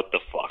Wrigley. What the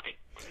fuck?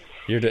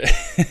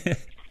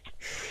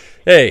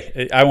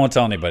 Hey, I won't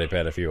tell anybody,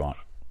 Pat, if you want.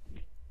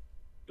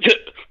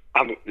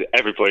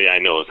 Everybody I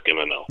know is going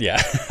to know.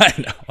 Yeah,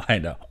 I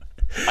know.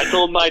 I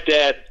told my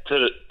dad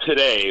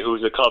today,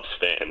 who's a Cubs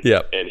fan,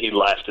 yep, and he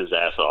laughed his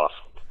ass off.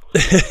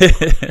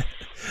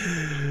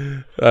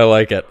 I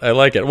like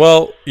it.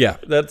 Well, yeah,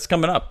 that's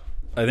coming up.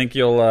 I think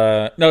you'll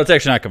no, it's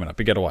actually not coming up.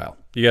 You got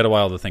a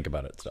while to think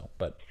about it still,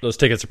 but those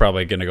tickets are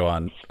probably going to go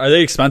on. Are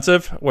they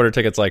expensive? What are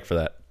tickets like for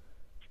that?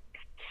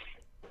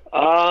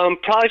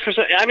 Probably for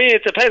some,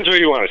 it depends where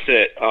you want to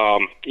sit.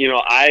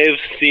 I've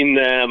seen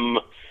them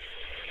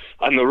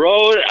on the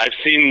road. I've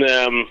seen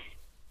them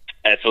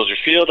at Soldier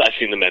Field. I've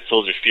seen them at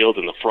Soldier Field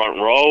in the front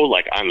row,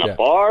 like on the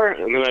bar,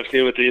 and then I've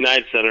seen them at the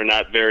United Center,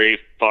 not very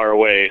far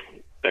away.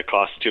 That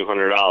costs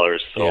 $200.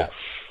 So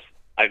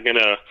I'm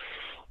gonna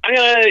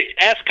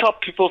ask a couple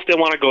people if they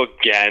want to go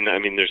again.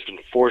 There's been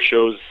 4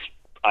 shows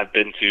I've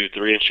been to,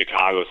 3 in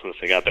Chicago since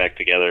they got back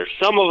together.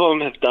 Some of them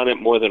have done it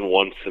more than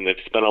once, and they've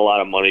spent a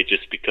lot of money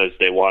just because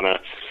they want to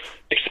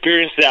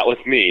experience that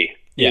with me.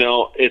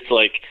 Yeah. It's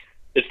like,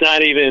 it's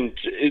not even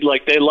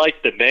like they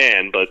like the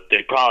band, but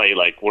they probably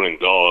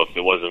wouldn't go if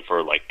it wasn't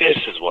for this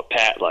is what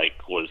Pat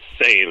was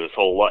saying his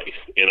whole life,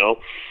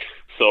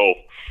 So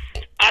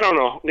I don't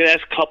know. I'm gonna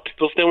ask a couple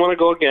people if they want to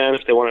go again,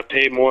 if they want to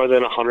pay more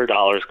than $100,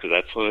 because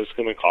that's what it's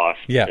going to cost.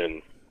 Yeah.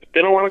 And if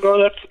they don't want to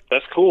go,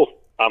 that's cool.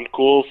 I'm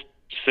cool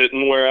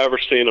sitting wherever,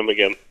 seeing them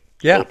again.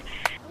 Yeah.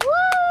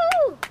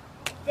 Woo!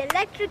 The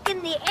electric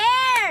in the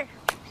air.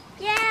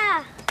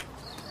 Yeah.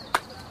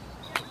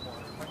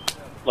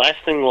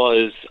 Last thing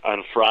was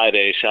on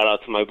Friday. Shout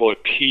out to my boy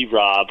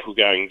P-Rob who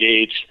got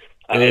engaged.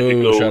 I had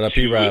to go shout out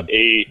P-Rob.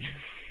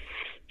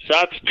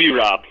 Shout out to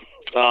P-Rob.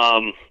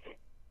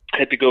 I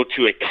had to go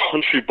to a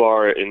country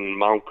bar in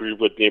Mount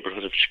Greenwood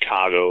neighborhood of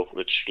Chicago,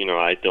 which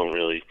I don't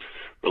really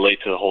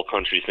relate to the whole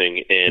country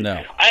thing. And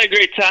I had a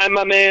great time,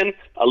 my man.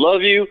 I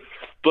love you,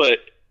 but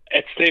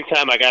at the same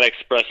time, I got to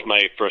express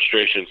my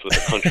frustrations with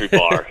the country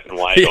bar and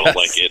why I don't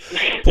like it.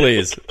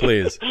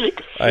 Please.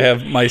 I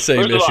have my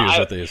same issues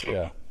with these.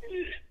 Yeah.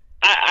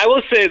 I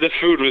will say the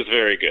food was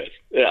very good.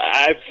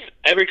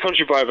 Every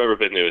country bar I've ever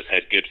been to has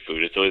had good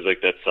food. It's always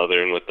like that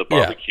Southern with the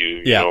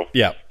barbecue. Yeah.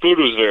 Food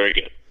was very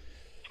good.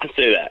 I'd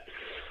say that.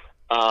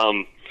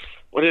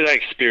 What did I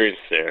experience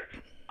there?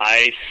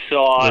 I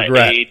saw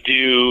a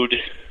dude.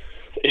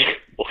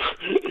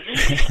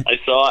 I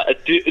saw a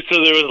dude.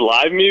 So there was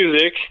live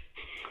music.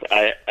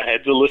 I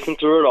had to listen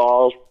to it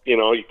all.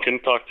 You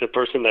couldn't talk to the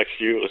person next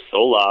to you. It was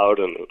so loud,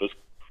 and it was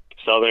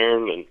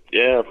Southern, and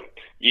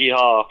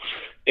yeehaw.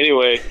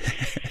 Anyway,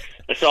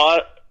 I saw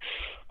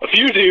a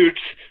few dudes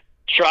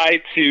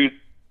try to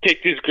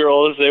take these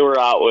girls they were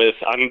out with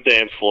on the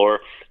dance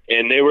floor,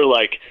 and they were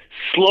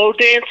slow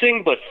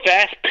dancing but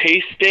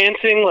fast-paced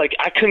dancing.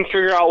 I couldn't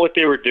figure out what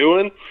they were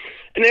doing,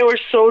 and they were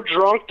so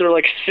drunk. They're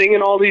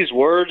singing all these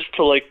words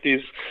to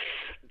these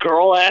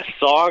girl-ass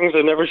songs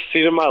I've never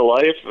seen in my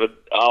life. But,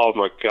 oh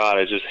my god,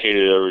 I just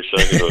hated every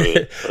second of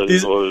it. I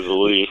just wanted to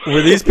leave.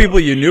 Were these people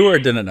you knew or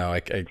didn't know?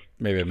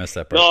 Maybe I missed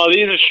that part. No,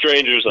 these are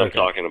strangers I'm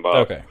talking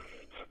about. Okay.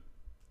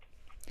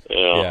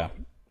 Yeah.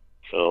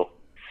 So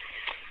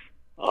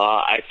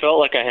I felt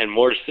like I had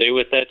more to say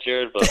with that,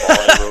 Jared, but all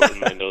I wrote in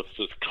my notes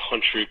was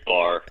country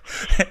bar.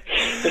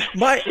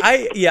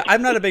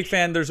 I'm not a big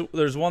fan.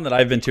 There's one that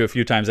I've been to a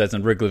few times that's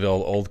in Wrigleyville,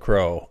 Old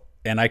Crow,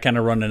 and I kind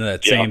of run into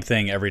that same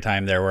thing every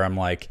time there where I'm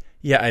like,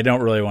 I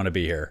don't really want to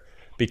be here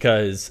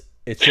because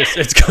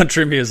it's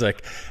country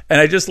music.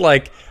 And I just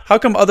how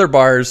come other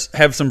bars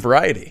have some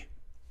variety?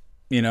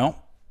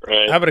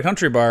 Right. How about a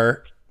country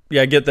bar?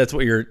 Yeah, I get that's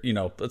what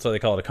that's why they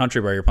call it a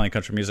country bar. You're playing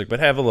country music, but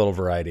have a little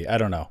variety. I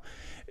don't know.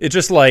 It's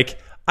just I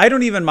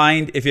don't even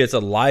mind if it's a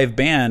live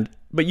band,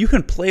 but you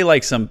can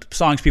play some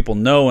songs people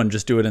know and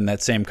just do it in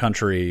that same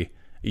country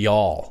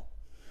y'all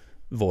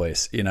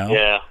voice,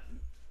 Yeah.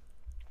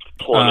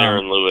 Pulling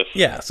Aaron Lewis.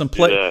 Yeah,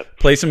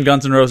 play some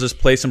Guns N' Roses,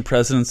 play some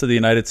Presidents of the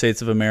United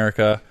States of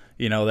America,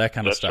 that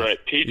kind of stuff. That's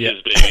right,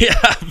 Peaches, baby.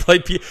 Yeah,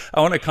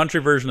 I want a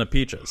country version of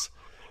Peaches,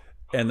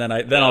 and then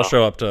I'll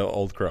show up to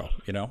Old Crow,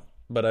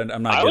 But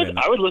I'm not. I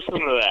would listen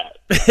to that.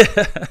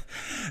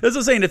 That's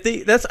what I'm saying.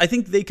 I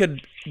think they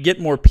could get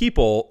more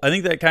people. I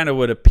think that kind of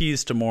would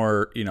appease to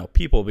more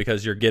people,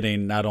 because you're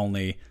getting not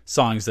only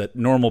songs that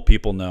normal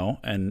people know,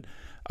 and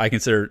I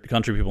consider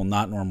country people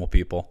not normal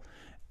people,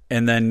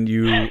 and then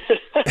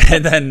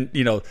and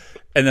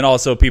then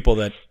also people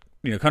that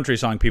country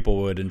song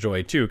people would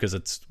enjoy too, because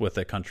it's with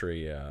a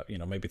country.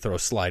 Maybe throw a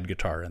slide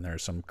guitar in there,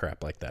 some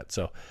crap like that.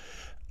 So,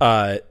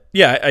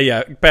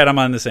 yeah, Pat, I'm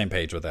on the same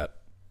page with that.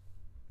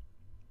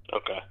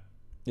 Okay.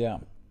 Yeah.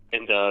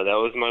 And that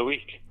was my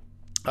week.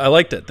 I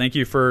liked it. Thank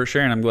you for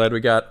sharing. I'm glad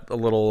we got a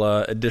little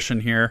addition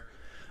here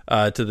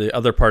to the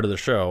other part of the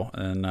show.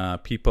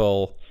 And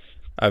people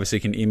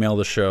obviously can email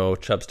the show,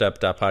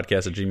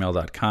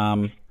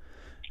 chubstep.podcast@gmail.com.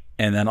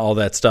 And then all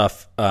that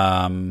stuff.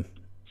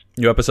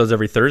 New episodes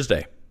every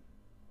Thursday.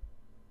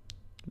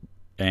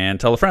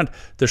 And tell a friend.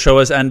 The show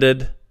has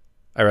ended.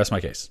 I rest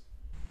my case.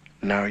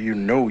 Now you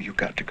know you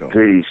got to go.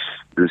 Peace.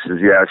 This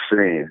is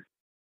Yasin.